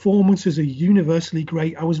 The performances are universally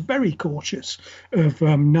great. I was very cautious of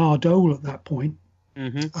Nardole at that point.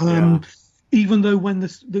 Mm-hmm. Even though when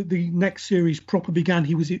the next series proper began,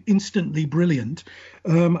 he was instantly brilliant.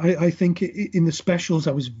 I think in the specials,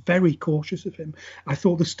 I was very cautious of him. I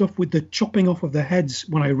thought the stuff with the chopping off of the heads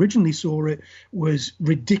when I originally saw it was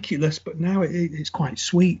ridiculous, but now it's quite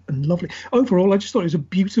sweet and lovely. Overall, I just thought it was a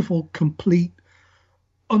beautiful, complete,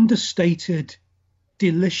 understated,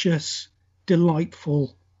 delicious,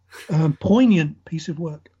 delightful, poignant piece of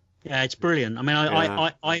work. Yeah, it's brilliant. I mean,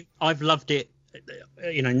 I've loved it.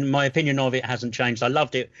 You know, my opinion of it hasn't changed. I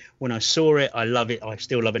loved it when I saw it. I love it. I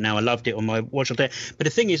still love it now. I loved it on my watch all day. But the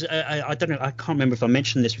thing is, I don't know. I can't remember if I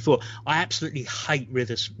mentioned this before. I absolutely hate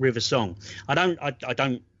River Song. I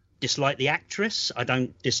don't dislike the actress. I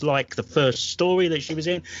don't dislike the first story that she was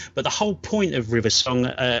in. But the whole point of River Song,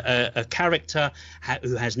 a character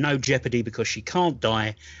who has no jeopardy because she can't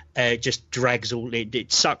die, just drags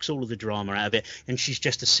it sucks all of the drama out of it, and she's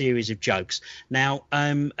just a series of jokes. Now,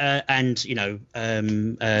 so how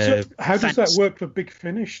does that work for Big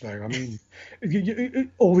Finish, though? I mean,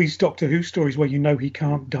 all these Doctor Who stories where he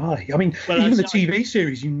can't die. I mean, even the TV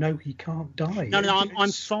series, he can't die. No,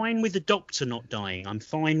 I'm fine with the Doctor not dying. I'm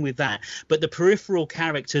fine with that. But the peripheral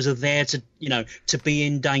characters are there to be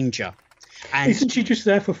in danger. And isn't she just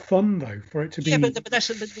there for fun, though? For it to be? Yeah, but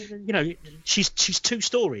that's she's two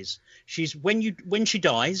stories. She's when she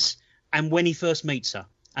dies and when he first meets her,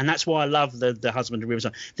 and that's why I love the husband of River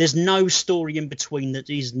Song. There's no story in between that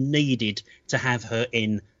is needed to have her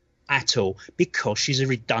in at all because she's a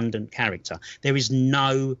redundant character. There is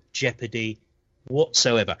no jeopardy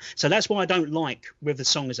whatsoever. So that's why I don't like River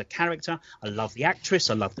Song as a character. I love the actress.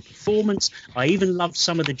 I love the performance. I even love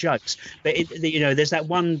some of the jokes. But there's that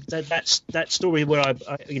one that story where I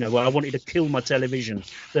wanted to kill my television,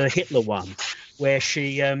 the Hitler one, where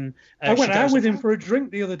she. I went out with him for a drink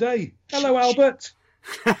the other day. Hello, Albert.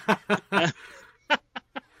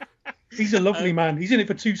 He's a lovely man. He's in it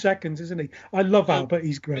for 2 seconds, isn't he? I love Albert.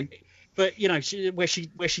 He's great. But where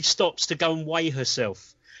she stops to go and weigh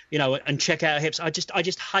herself. And check out her hips. I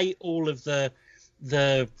just hate all of the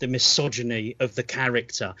misogyny of the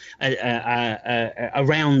character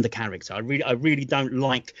around the character. I really don't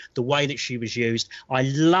like the way that she was used. I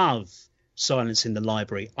love Silence in the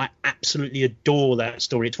Library. I absolutely adore that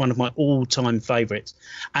story. It's one of my all-time favourites.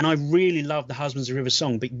 And I really love The Husbands of River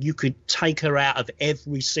Song, but you could take her out of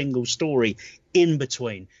every single story in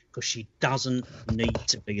between because she doesn't need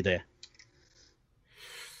to be there.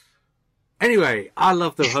 Anyway, I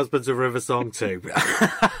love The Husbands of River Song too.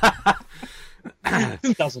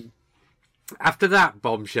 Who doesn't? After that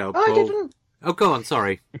bombshell, Paul. I didn't. Oh, go on,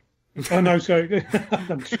 sorry. Oh, no, sorry.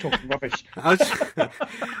 I'm just talking rubbish.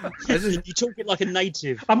 You talk it like a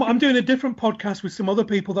native. I'm doing a different podcast with some other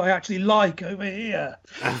people that I actually like over here.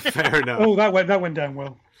 Fair enough. Oh, that went down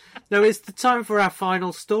well. No, it's the time for our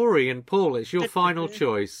final story, and Paul, it's your final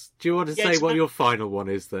choice. Do you want to say what your final one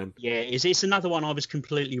is then? Yeah, it's another one I was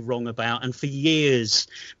completely wrong about, and for years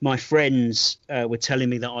my friends were telling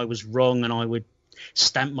me that I was wrong, and I would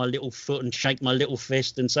stamp my little foot and shake my little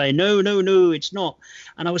fist and say, no, it's not.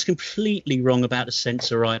 And I was completely wrong about the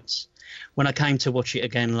censor rights when I came to watch it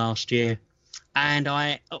again last year. And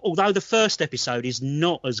although the first episode is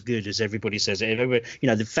not as good as everybody says,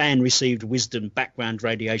 the fan received wisdom background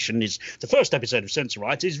radiation is the first episode of Censor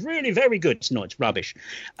Rights is really very good. It's not, it's rubbish.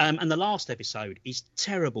 And the last episode is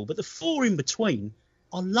terrible, but the 4 in between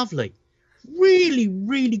are lovely. Really,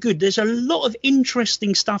 really good. There's a lot of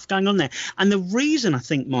interesting stuff going on there. And the reason I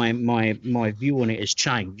think my view on it has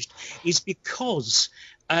changed is because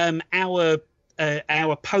our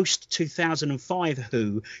our post 2005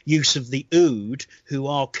 Who use of the Ood, who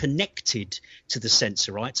are connected to the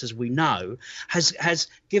Sensorites, as we know, has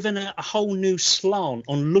given a whole new slant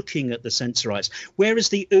on looking at the Sensorites. Whereas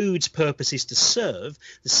the Ood's purpose is to serve,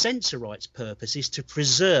 the Sensorites' purpose is to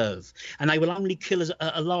preserve, and they will only kill as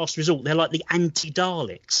a last resort. They're like the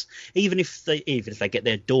anti-Daleks, even if they get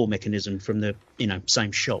their door mechanism from the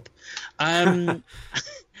same shop.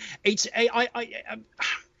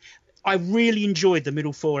 I really enjoyed the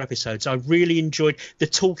middle 4 episodes. I really enjoyed the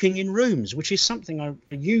talking in rooms, which is something I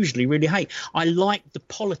usually really hate. I liked the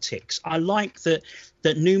politics. I liked that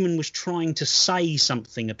Newman was trying to say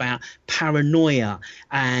something about paranoia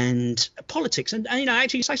and politics, and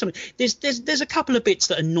actually say something. There's a couple of bits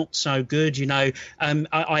that are not so good.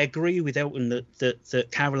 I agree with Elton that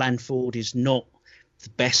Carol Ann Ford is not the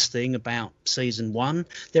best thing about season 1.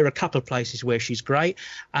 There are a couple of places where she's great,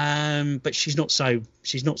 but she's not so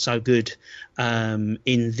good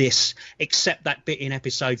in this, except that bit in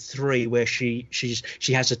episode 3 where she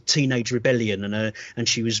has a teenage rebellion, and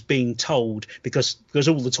she was being told because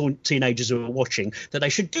all the teenagers were watching that they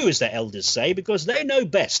should do as their elders say because they know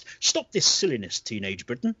best. Stop this silliness, teenage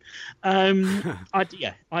Britain. I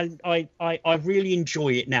really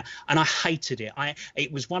enjoy it now, and I hated it.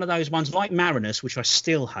 It was one of those ones like Marinus, which I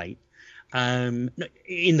still hate. In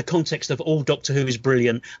the context of all Doctor Who is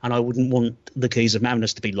brilliant, and I wouldn't want the Keys of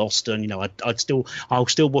Marinus to be lost, and I'll still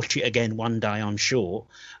watch it again one day, I'm sure.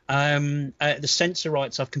 The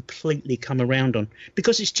Sensorites I've completely come around on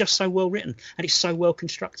because it's just so well written and it's so well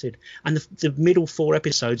constructed, and the middle 4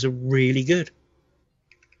 episodes are really good.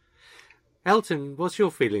 Elton, what's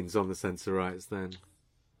your feelings on the Sensorites then?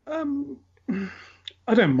 I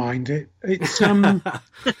don't mind it. It's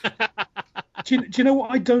do you know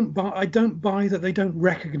what I don't buy? I don't buy that they don't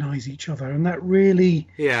recognise each other, and that really,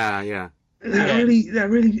 that's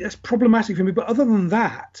problematic for me. But other than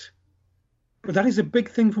that, that is a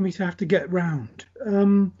big thing for me to have to get round.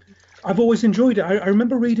 I've always enjoyed it. I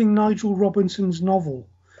remember reading Nigel Robinson's novelisation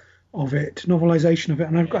of it,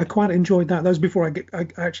 and I quite enjoyed that. That was before I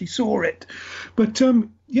actually saw it. But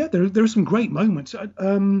there are some great moments,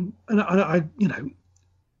 and I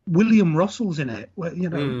William Russell's in it,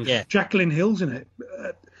 Jacqueline Hill's in it.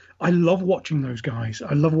 I love watching those guys.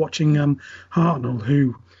 I love watching Hartnell,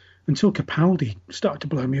 who, until Capaldi started to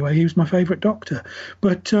blow me away, he was my favourite Doctor.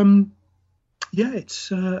 But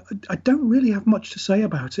it's I don't really have much to say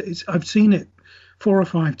about it. I've seen it 4 or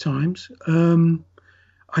 5 times.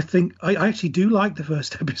 I think I actually do like the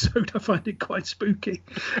first episode. I find it quite spooky,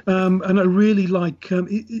 and I really like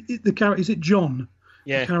the character. Is it John?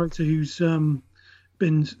 Yeah, the character who's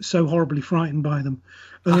been so horribly frightened by them.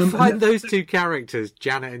 I find those 2 characters,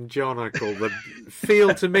 Janet and John, I call them,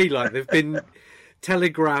 feel to me like they've been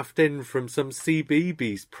telegraphed in from some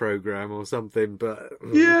CBeebies program or something. But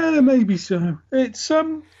yeah, maybe so. It's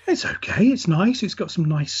okay. It's nice. It's got some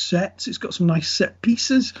nice sets. It's got some nice set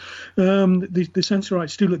pieces. The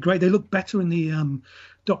Sensorites do look great. They look better in the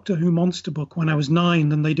Doctor Who monster book when I was 9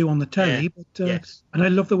 than they do on the telly. Yeah, but yes. And I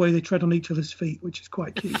love the way they tread on each other's feet, which is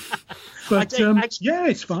quite cute. But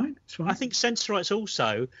it's fine. It's fine. I think Sensorites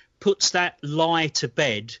also puts that lie to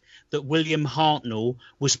bed that William Hartnell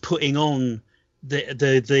was putting on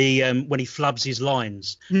the when he flubs his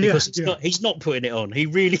lines, because he's not putting it on. He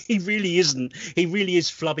really isn't. He really is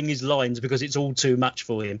flubbing his lines because it's all too much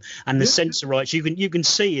for him. And the Sensorites, you can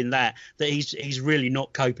see in that he's really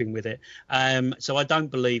not coping with it. So I don't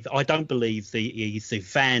believe the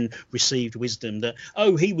fan received wisdom that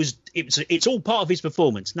it's all part of his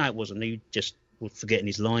performance. No, it wasn't. He just was forgetting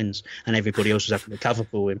his lines, and everybody else was having to cover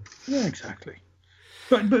for him. Yeah, exactly.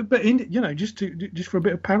 But in, just for a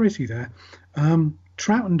bit of parity there,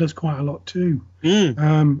 Troughton does quite a lot too.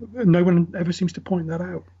 No one ever seems to point that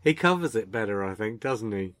out. He covers it better, I think,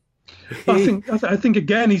 doesn't he? I think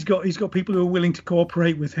again he's got people who are willing to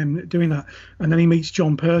cooperate with him doing that, and then he meets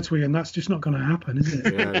John Pertwee, and that's just not going to happen, is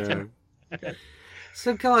it? Yeah, no.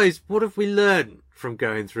 So, guys, what have we learned from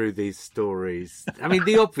going through these stories? I mean,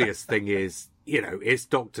 the obvious thing is, it's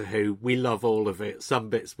Doctor Who. We love all of it. Some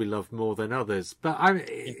bits we love more than others. But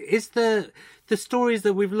is the stories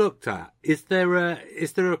that we've looked at, is there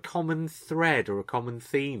a common thread or a common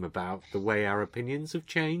theme about the way our opinions have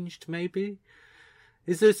changed, maybe?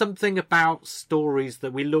 Is there something about stories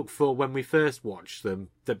that we look for when we first watch them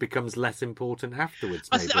that becomes less important afterwards,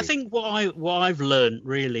 maybe? I think what I've learned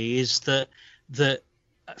really is that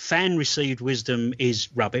fan received wisdom is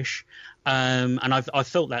rubbish, and I've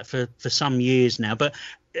felt that for some years now. But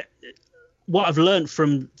what I've learned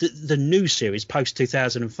from the new series post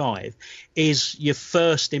 2005 is your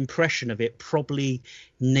first impression of it probably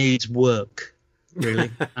needs work,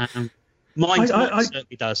 really. Mine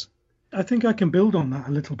certainly does. I think I can build on that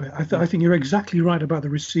a little bit. I think you're exactly right about the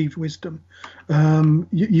received wisdom.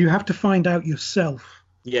 You have to find out yourself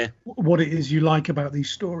what it is you like about these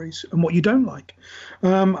stories and what you don't like.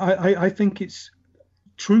 I think it's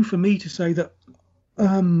true for me to say that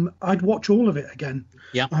I'd watch all of it again.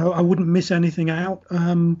 Yeah, I wouldn't miss anything out.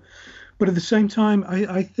 But at the same time,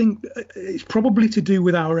 I think it's probably to do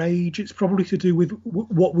with our age. It's probably to do with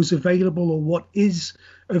what was available or what is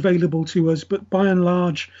available to us. But by and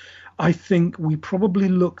large, I think we probably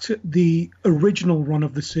looked at the original run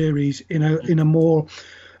of the series in a more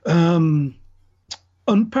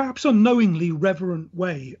perhaps unknowingly reverent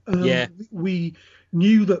way. We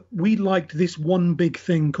knew that we liked this one big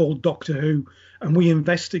thing called Doctor Who, and we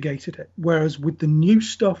investigated it. Whereas with the new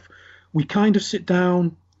stuff, we kind of sit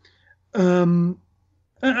down. And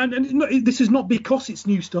this is not because it's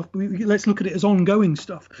new stuff. Let's look at it as ongoing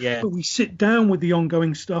stuff. Yeah. But we sit down with the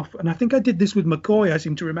ongoing stuff, and I think I did this with McCoy, I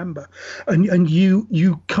seem to remember. And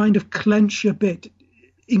you kind of clench a bit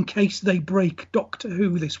in case they break Doctor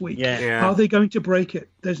Who this week. Yeah. Are they going to break it?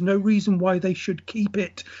 There's no reason why they should keep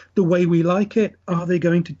it the way we like it. Are they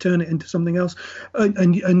going to turn it into something else?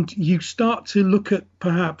 And you start to look at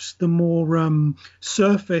perhaps the more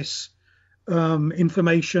surface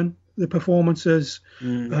information, the performances,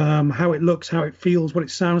 how it looks, how it feels, what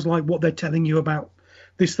it sounds like, what they're telling you about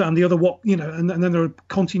this, that, and the other. And then there are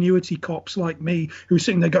continuity cops like me who are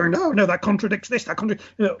sitting there going, no, that contradicts this, that contradicts,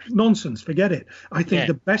 nonsense, forget it. I think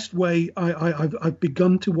the best way I've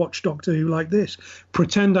begun to watch Doctor Who like this,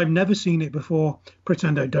 pretend I've never seen it before,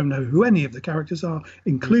 pretend I don't know who any of the characters are,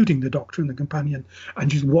 including the Doctor and the Companion, and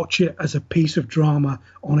just watch it as a piece of drama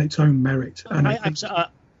on its own merit. And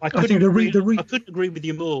I couldn't agree with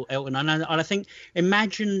you more, Elton. And I think,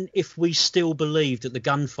 imagine if we still believed that the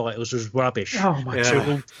Gunfighters was rubbish. Oh my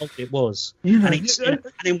God, it was. Yeah. And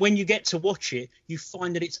then when you get to watch it, you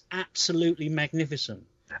find that it's absolutely magnificent.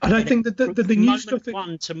 And I think that the new stuff. Moment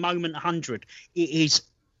 1 to moment 100, it is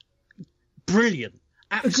brilliant.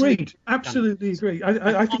 Absolutely. Absolutely agree.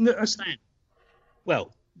 I think that.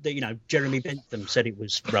 Well, Jeremy Bentham said it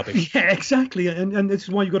was rubbish. Yeah, exactly. And this is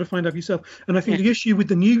why you've got to find out yourself. And I think the issue with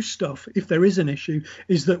the new stuff, if there is an issue,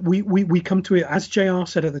 is that we come to it, as JR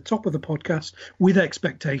said at the top of the podcast, with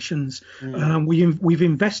expectations. We've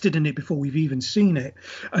invested in it before we've even seen it.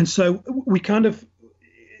 And so we kind of,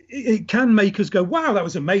 it can make us go, wow, that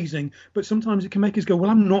was amazing. But sometimes it can make us go,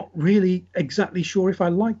 well, I'm not really exactly sure if I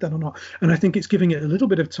like that or not. And I think it's giving it a little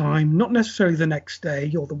bit of time, not necessarily the next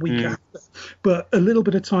day or the week after, but a little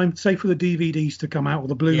bit of time, say for the DVDs to come out or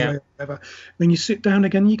the Blu-ray or whatever. Then you sit down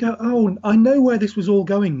again and you go, oh, I know where this was all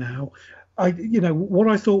going now. What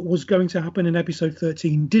I thought was going to happen in episode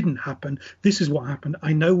 13 didn't happen. This is what happened.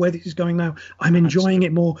 I know where this is going now. I'm enjoying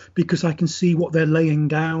it more because I can see what they're laying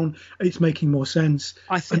down. It's making more sense.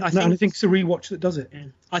 I think it's a rewatch that does it. Yeah.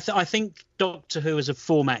 I think Doctor Who as a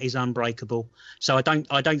format is unbreakable. So I don't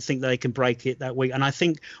think they can break it that week. And I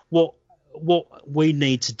think what we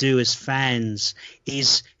need to do as fans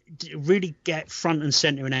is really get front and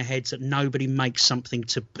center in our heads that nobody makes something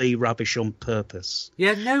to be rubbish on purpose.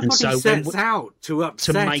 Yeah, nobody sets out to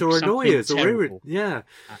upset or annoy us.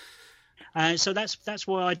 So that's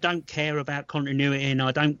why I don't care about continuity, and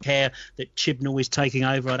I don't care that Chibnall is taking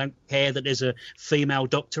over. I don't care that there's a female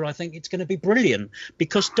Doctor. I think it's going to be brilliant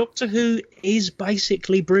because Doctor Who is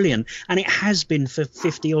basically brilliant, and it has been for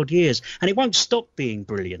 50 odd years, and it won't stop being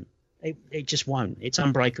brilliant. It just won't. It's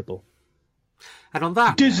unbreakable. And on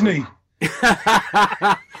that Disney. Disney.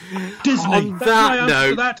 On that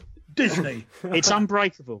note, Disney. It's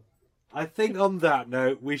unbreakable. I think on that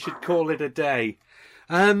note, we should call it a day.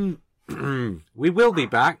 We will be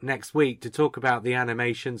back next week to talk about the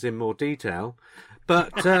animations in more detail.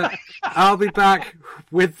 But I'll be back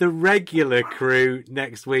with the regular crew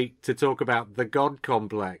next week to talk about the God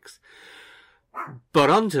Complex. But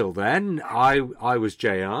until then, I was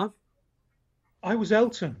JR. I was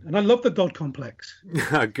Elton, and I love the God Complex.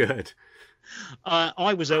 Good.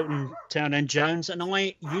 I was Elton Townend Jones, and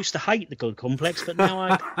I used to hate the God Complex, but now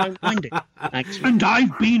I don't mind it, actually. And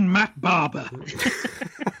I've been Matt Barber.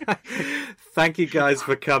 Thank you guys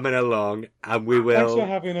for coming along, and we will... Thanks for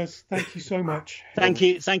having us. Thank you so much. Thank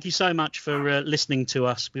you so much for listening to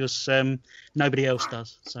us, because nobody else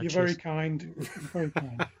does. So You're very kind. You're very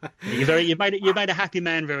kind. You made a happy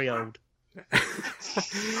man very old.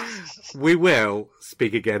 We will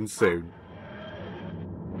speak again soon.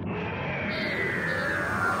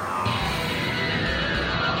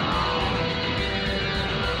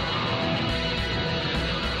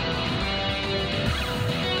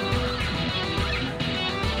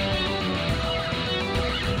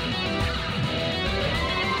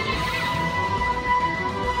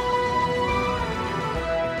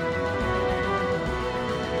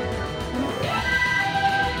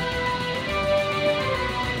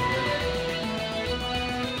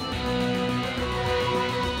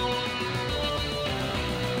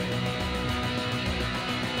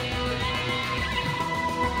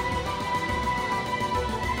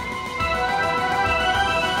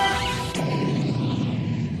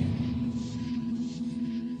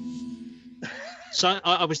 So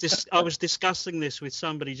I was discussing this with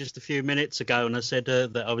somebody just a few minutes ago, and I said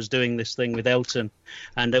that I was doing this thing with Elton,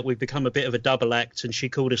 and that we've become a bit of a double act, and she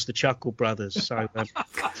called us the Chuckle Brothers. So,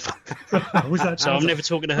 so I'm never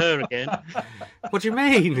talking to her again. What do you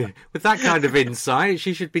mean? With that kind of insight,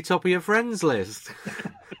 she should be top of your friends list.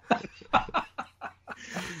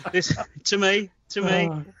 This to me.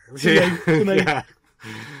 Yeah.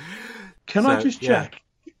 Can I just check?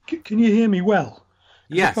 Can you hear me well?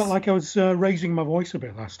 Yes. I felt like I was raising my voice a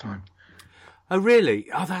bit last time. Oh, really?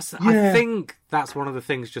 Oh, I think that's one of the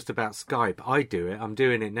things just about Skype. I do it. I'm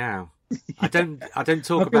doing it now. I don't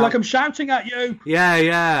talk I feel like I'm shouting at you.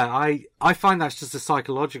 Yeah. I find that's just a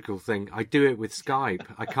psychological thing. I do it with Skype.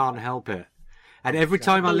 I can't help it. And every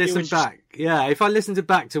time I listen back, if I listen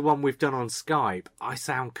back to one we've done on Skype, I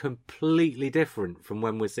sound completely different from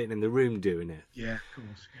when we're sitting in the room doing it. Yeah, of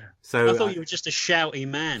course, yeah. So I thought you were just a shouty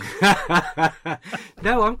man.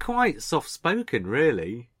 No, I'm quite soft-spoken,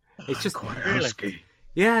 really. It's just quite husky.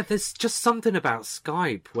 Yeah, there's just something about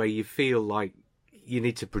Skype where you feel like you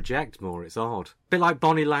need to project more. It's odd. A bit like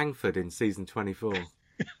Bonnie Langford in season 24.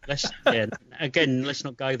 Let's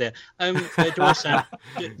not go there.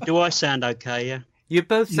 Do I sound okay? Yeah. You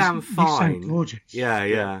both sound fine. You sound gorgeous.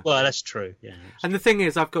 Yeah. Well, that's true. Yeah. And the thing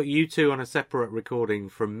is, I've got you two on a separate recording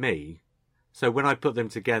from me, so when I put them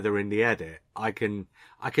together in the edit, I can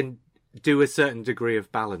do a certain degree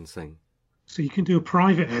of balancing. So you can do a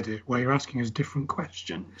private edit where you're asking us different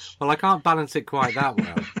questions. Well, I can't balance it quite that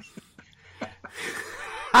well.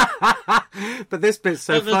 But this bit's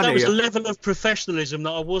so funny. That was a level of professionalism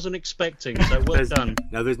that I wasn't expecting, so well done.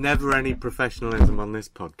 No, there's never any professionalism on this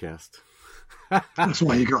podcast. That's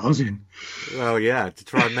why you got us in. Well, yeah, to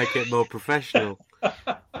try and make it more professional.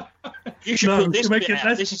 You should put this bit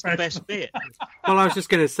out. This is the best bit. Well, I was just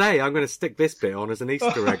going to say, I'm going to stick this bit on as an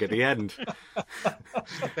Easter egg at the end.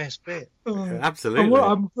 It's the best bit. Absolutely.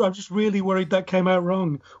 I'm just really worried that came out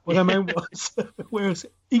wrong. What I meant was, whereas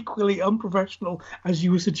equally unprofessional as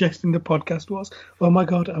you were suggesting the podcast was. Oh my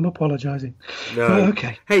God, I'm apologising. No.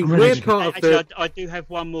 Okay. Hey, we're part of the... Actually, I do have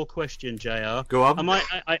one more question, JR. Go on.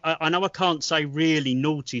 I know I can't say really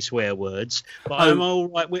naughty swear words, but am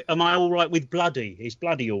I all right with bloody? Is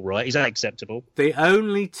bloody all right? Is that acceptable? The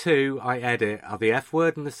only two I edit are the F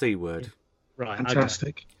word and the C word. Right.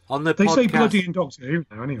 Fantastic. Okay. On the they podcast... say bloody in Doctor Who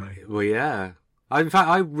now, anyway. Well, yeah. In fact,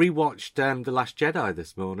 I rewatched The Last Jedi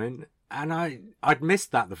this morning, and I'd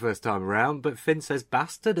missed that the first time around, but Finn says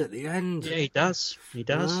bastard at the end. Yeah, he does.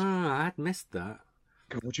 I'd missed that.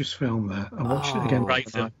 Gorgeous film there. I watched it again.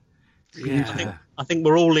 Great film. Yeah. I think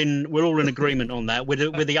we're all in agreement on that.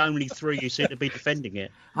 We're the only three who seem to be defending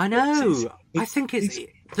it. I know. I think it's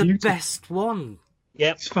the beautiful. Best one.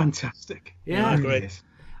 Yeah, it's fantastic. Yeah, I agree.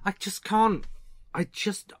 I just can't. I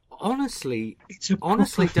just honestly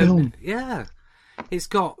don't. Film. Yeah, it's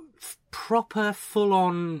got proper,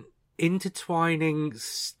 full-on intertwining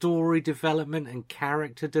story development and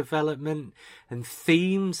character development and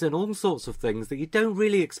themes and all sorts of things that you don't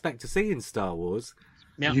really expect to see in Star Wars.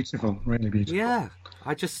 Yeah. Beautiful, really beautiful. Yeah,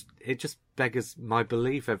 it just beggars my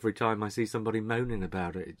belief every time I see somebody moaning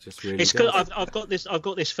about it. It just really. It's good. I've got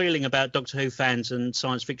this feeling about Doctor Who fans and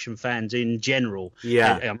science fiction fans in general.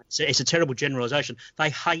 Yeah, it's a terrible generalisation.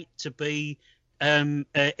 They hate to be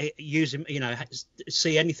using,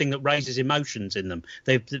 see anything that raises emotions in them.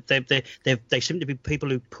 They seem to be people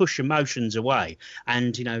who push emotions away,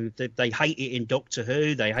 and they hate it in Doctor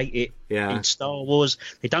Who. They hate it in Star Wars.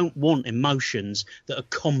 They don't want emotions that are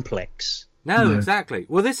complex. No, exactly.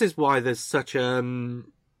 Well, this is why there's such Hellbent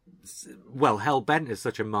is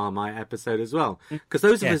such a Marmite episode as well, because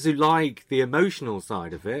those of us who like the emotional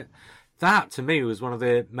side of it, that to me was one of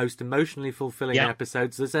the most emotionally fulfilling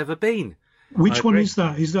episodes there's ever been. Which one is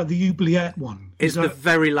that? Is that the Oubliette one? It's the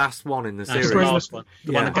very last one in the series. The last one.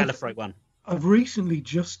 The one, the Gallifrey one. I've recently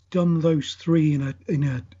just done those three in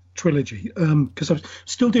a trilogy because I'm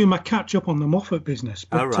still doing my catch up on the Moffat business.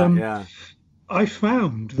 But, I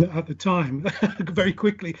found that at the time, very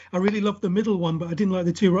quickly, I really loved the middle one, but I didn't like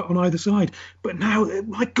the two on either side. But now,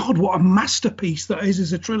 my God, what a masterpiece that is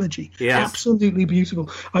as a trilogy. Yes. Absolutely beautiful.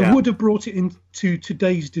 I would have brought it into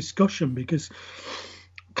today's discussion because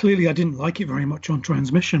clearly I didn't like it very much on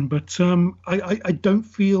transmission, but I don't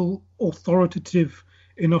feel authoritative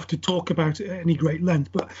enough to talk about it at any great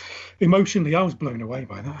length. But emotionally, I was blown away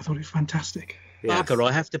by that. I thought it was fantastic. Yes. Bugger,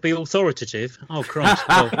 I have to be authoritative. Oh, Christ.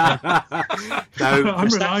 No, I'm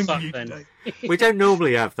relying on you today. We don't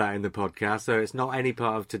normally have that in the podcast, so it's not any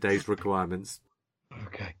part of today's requirements.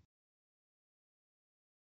 Okay.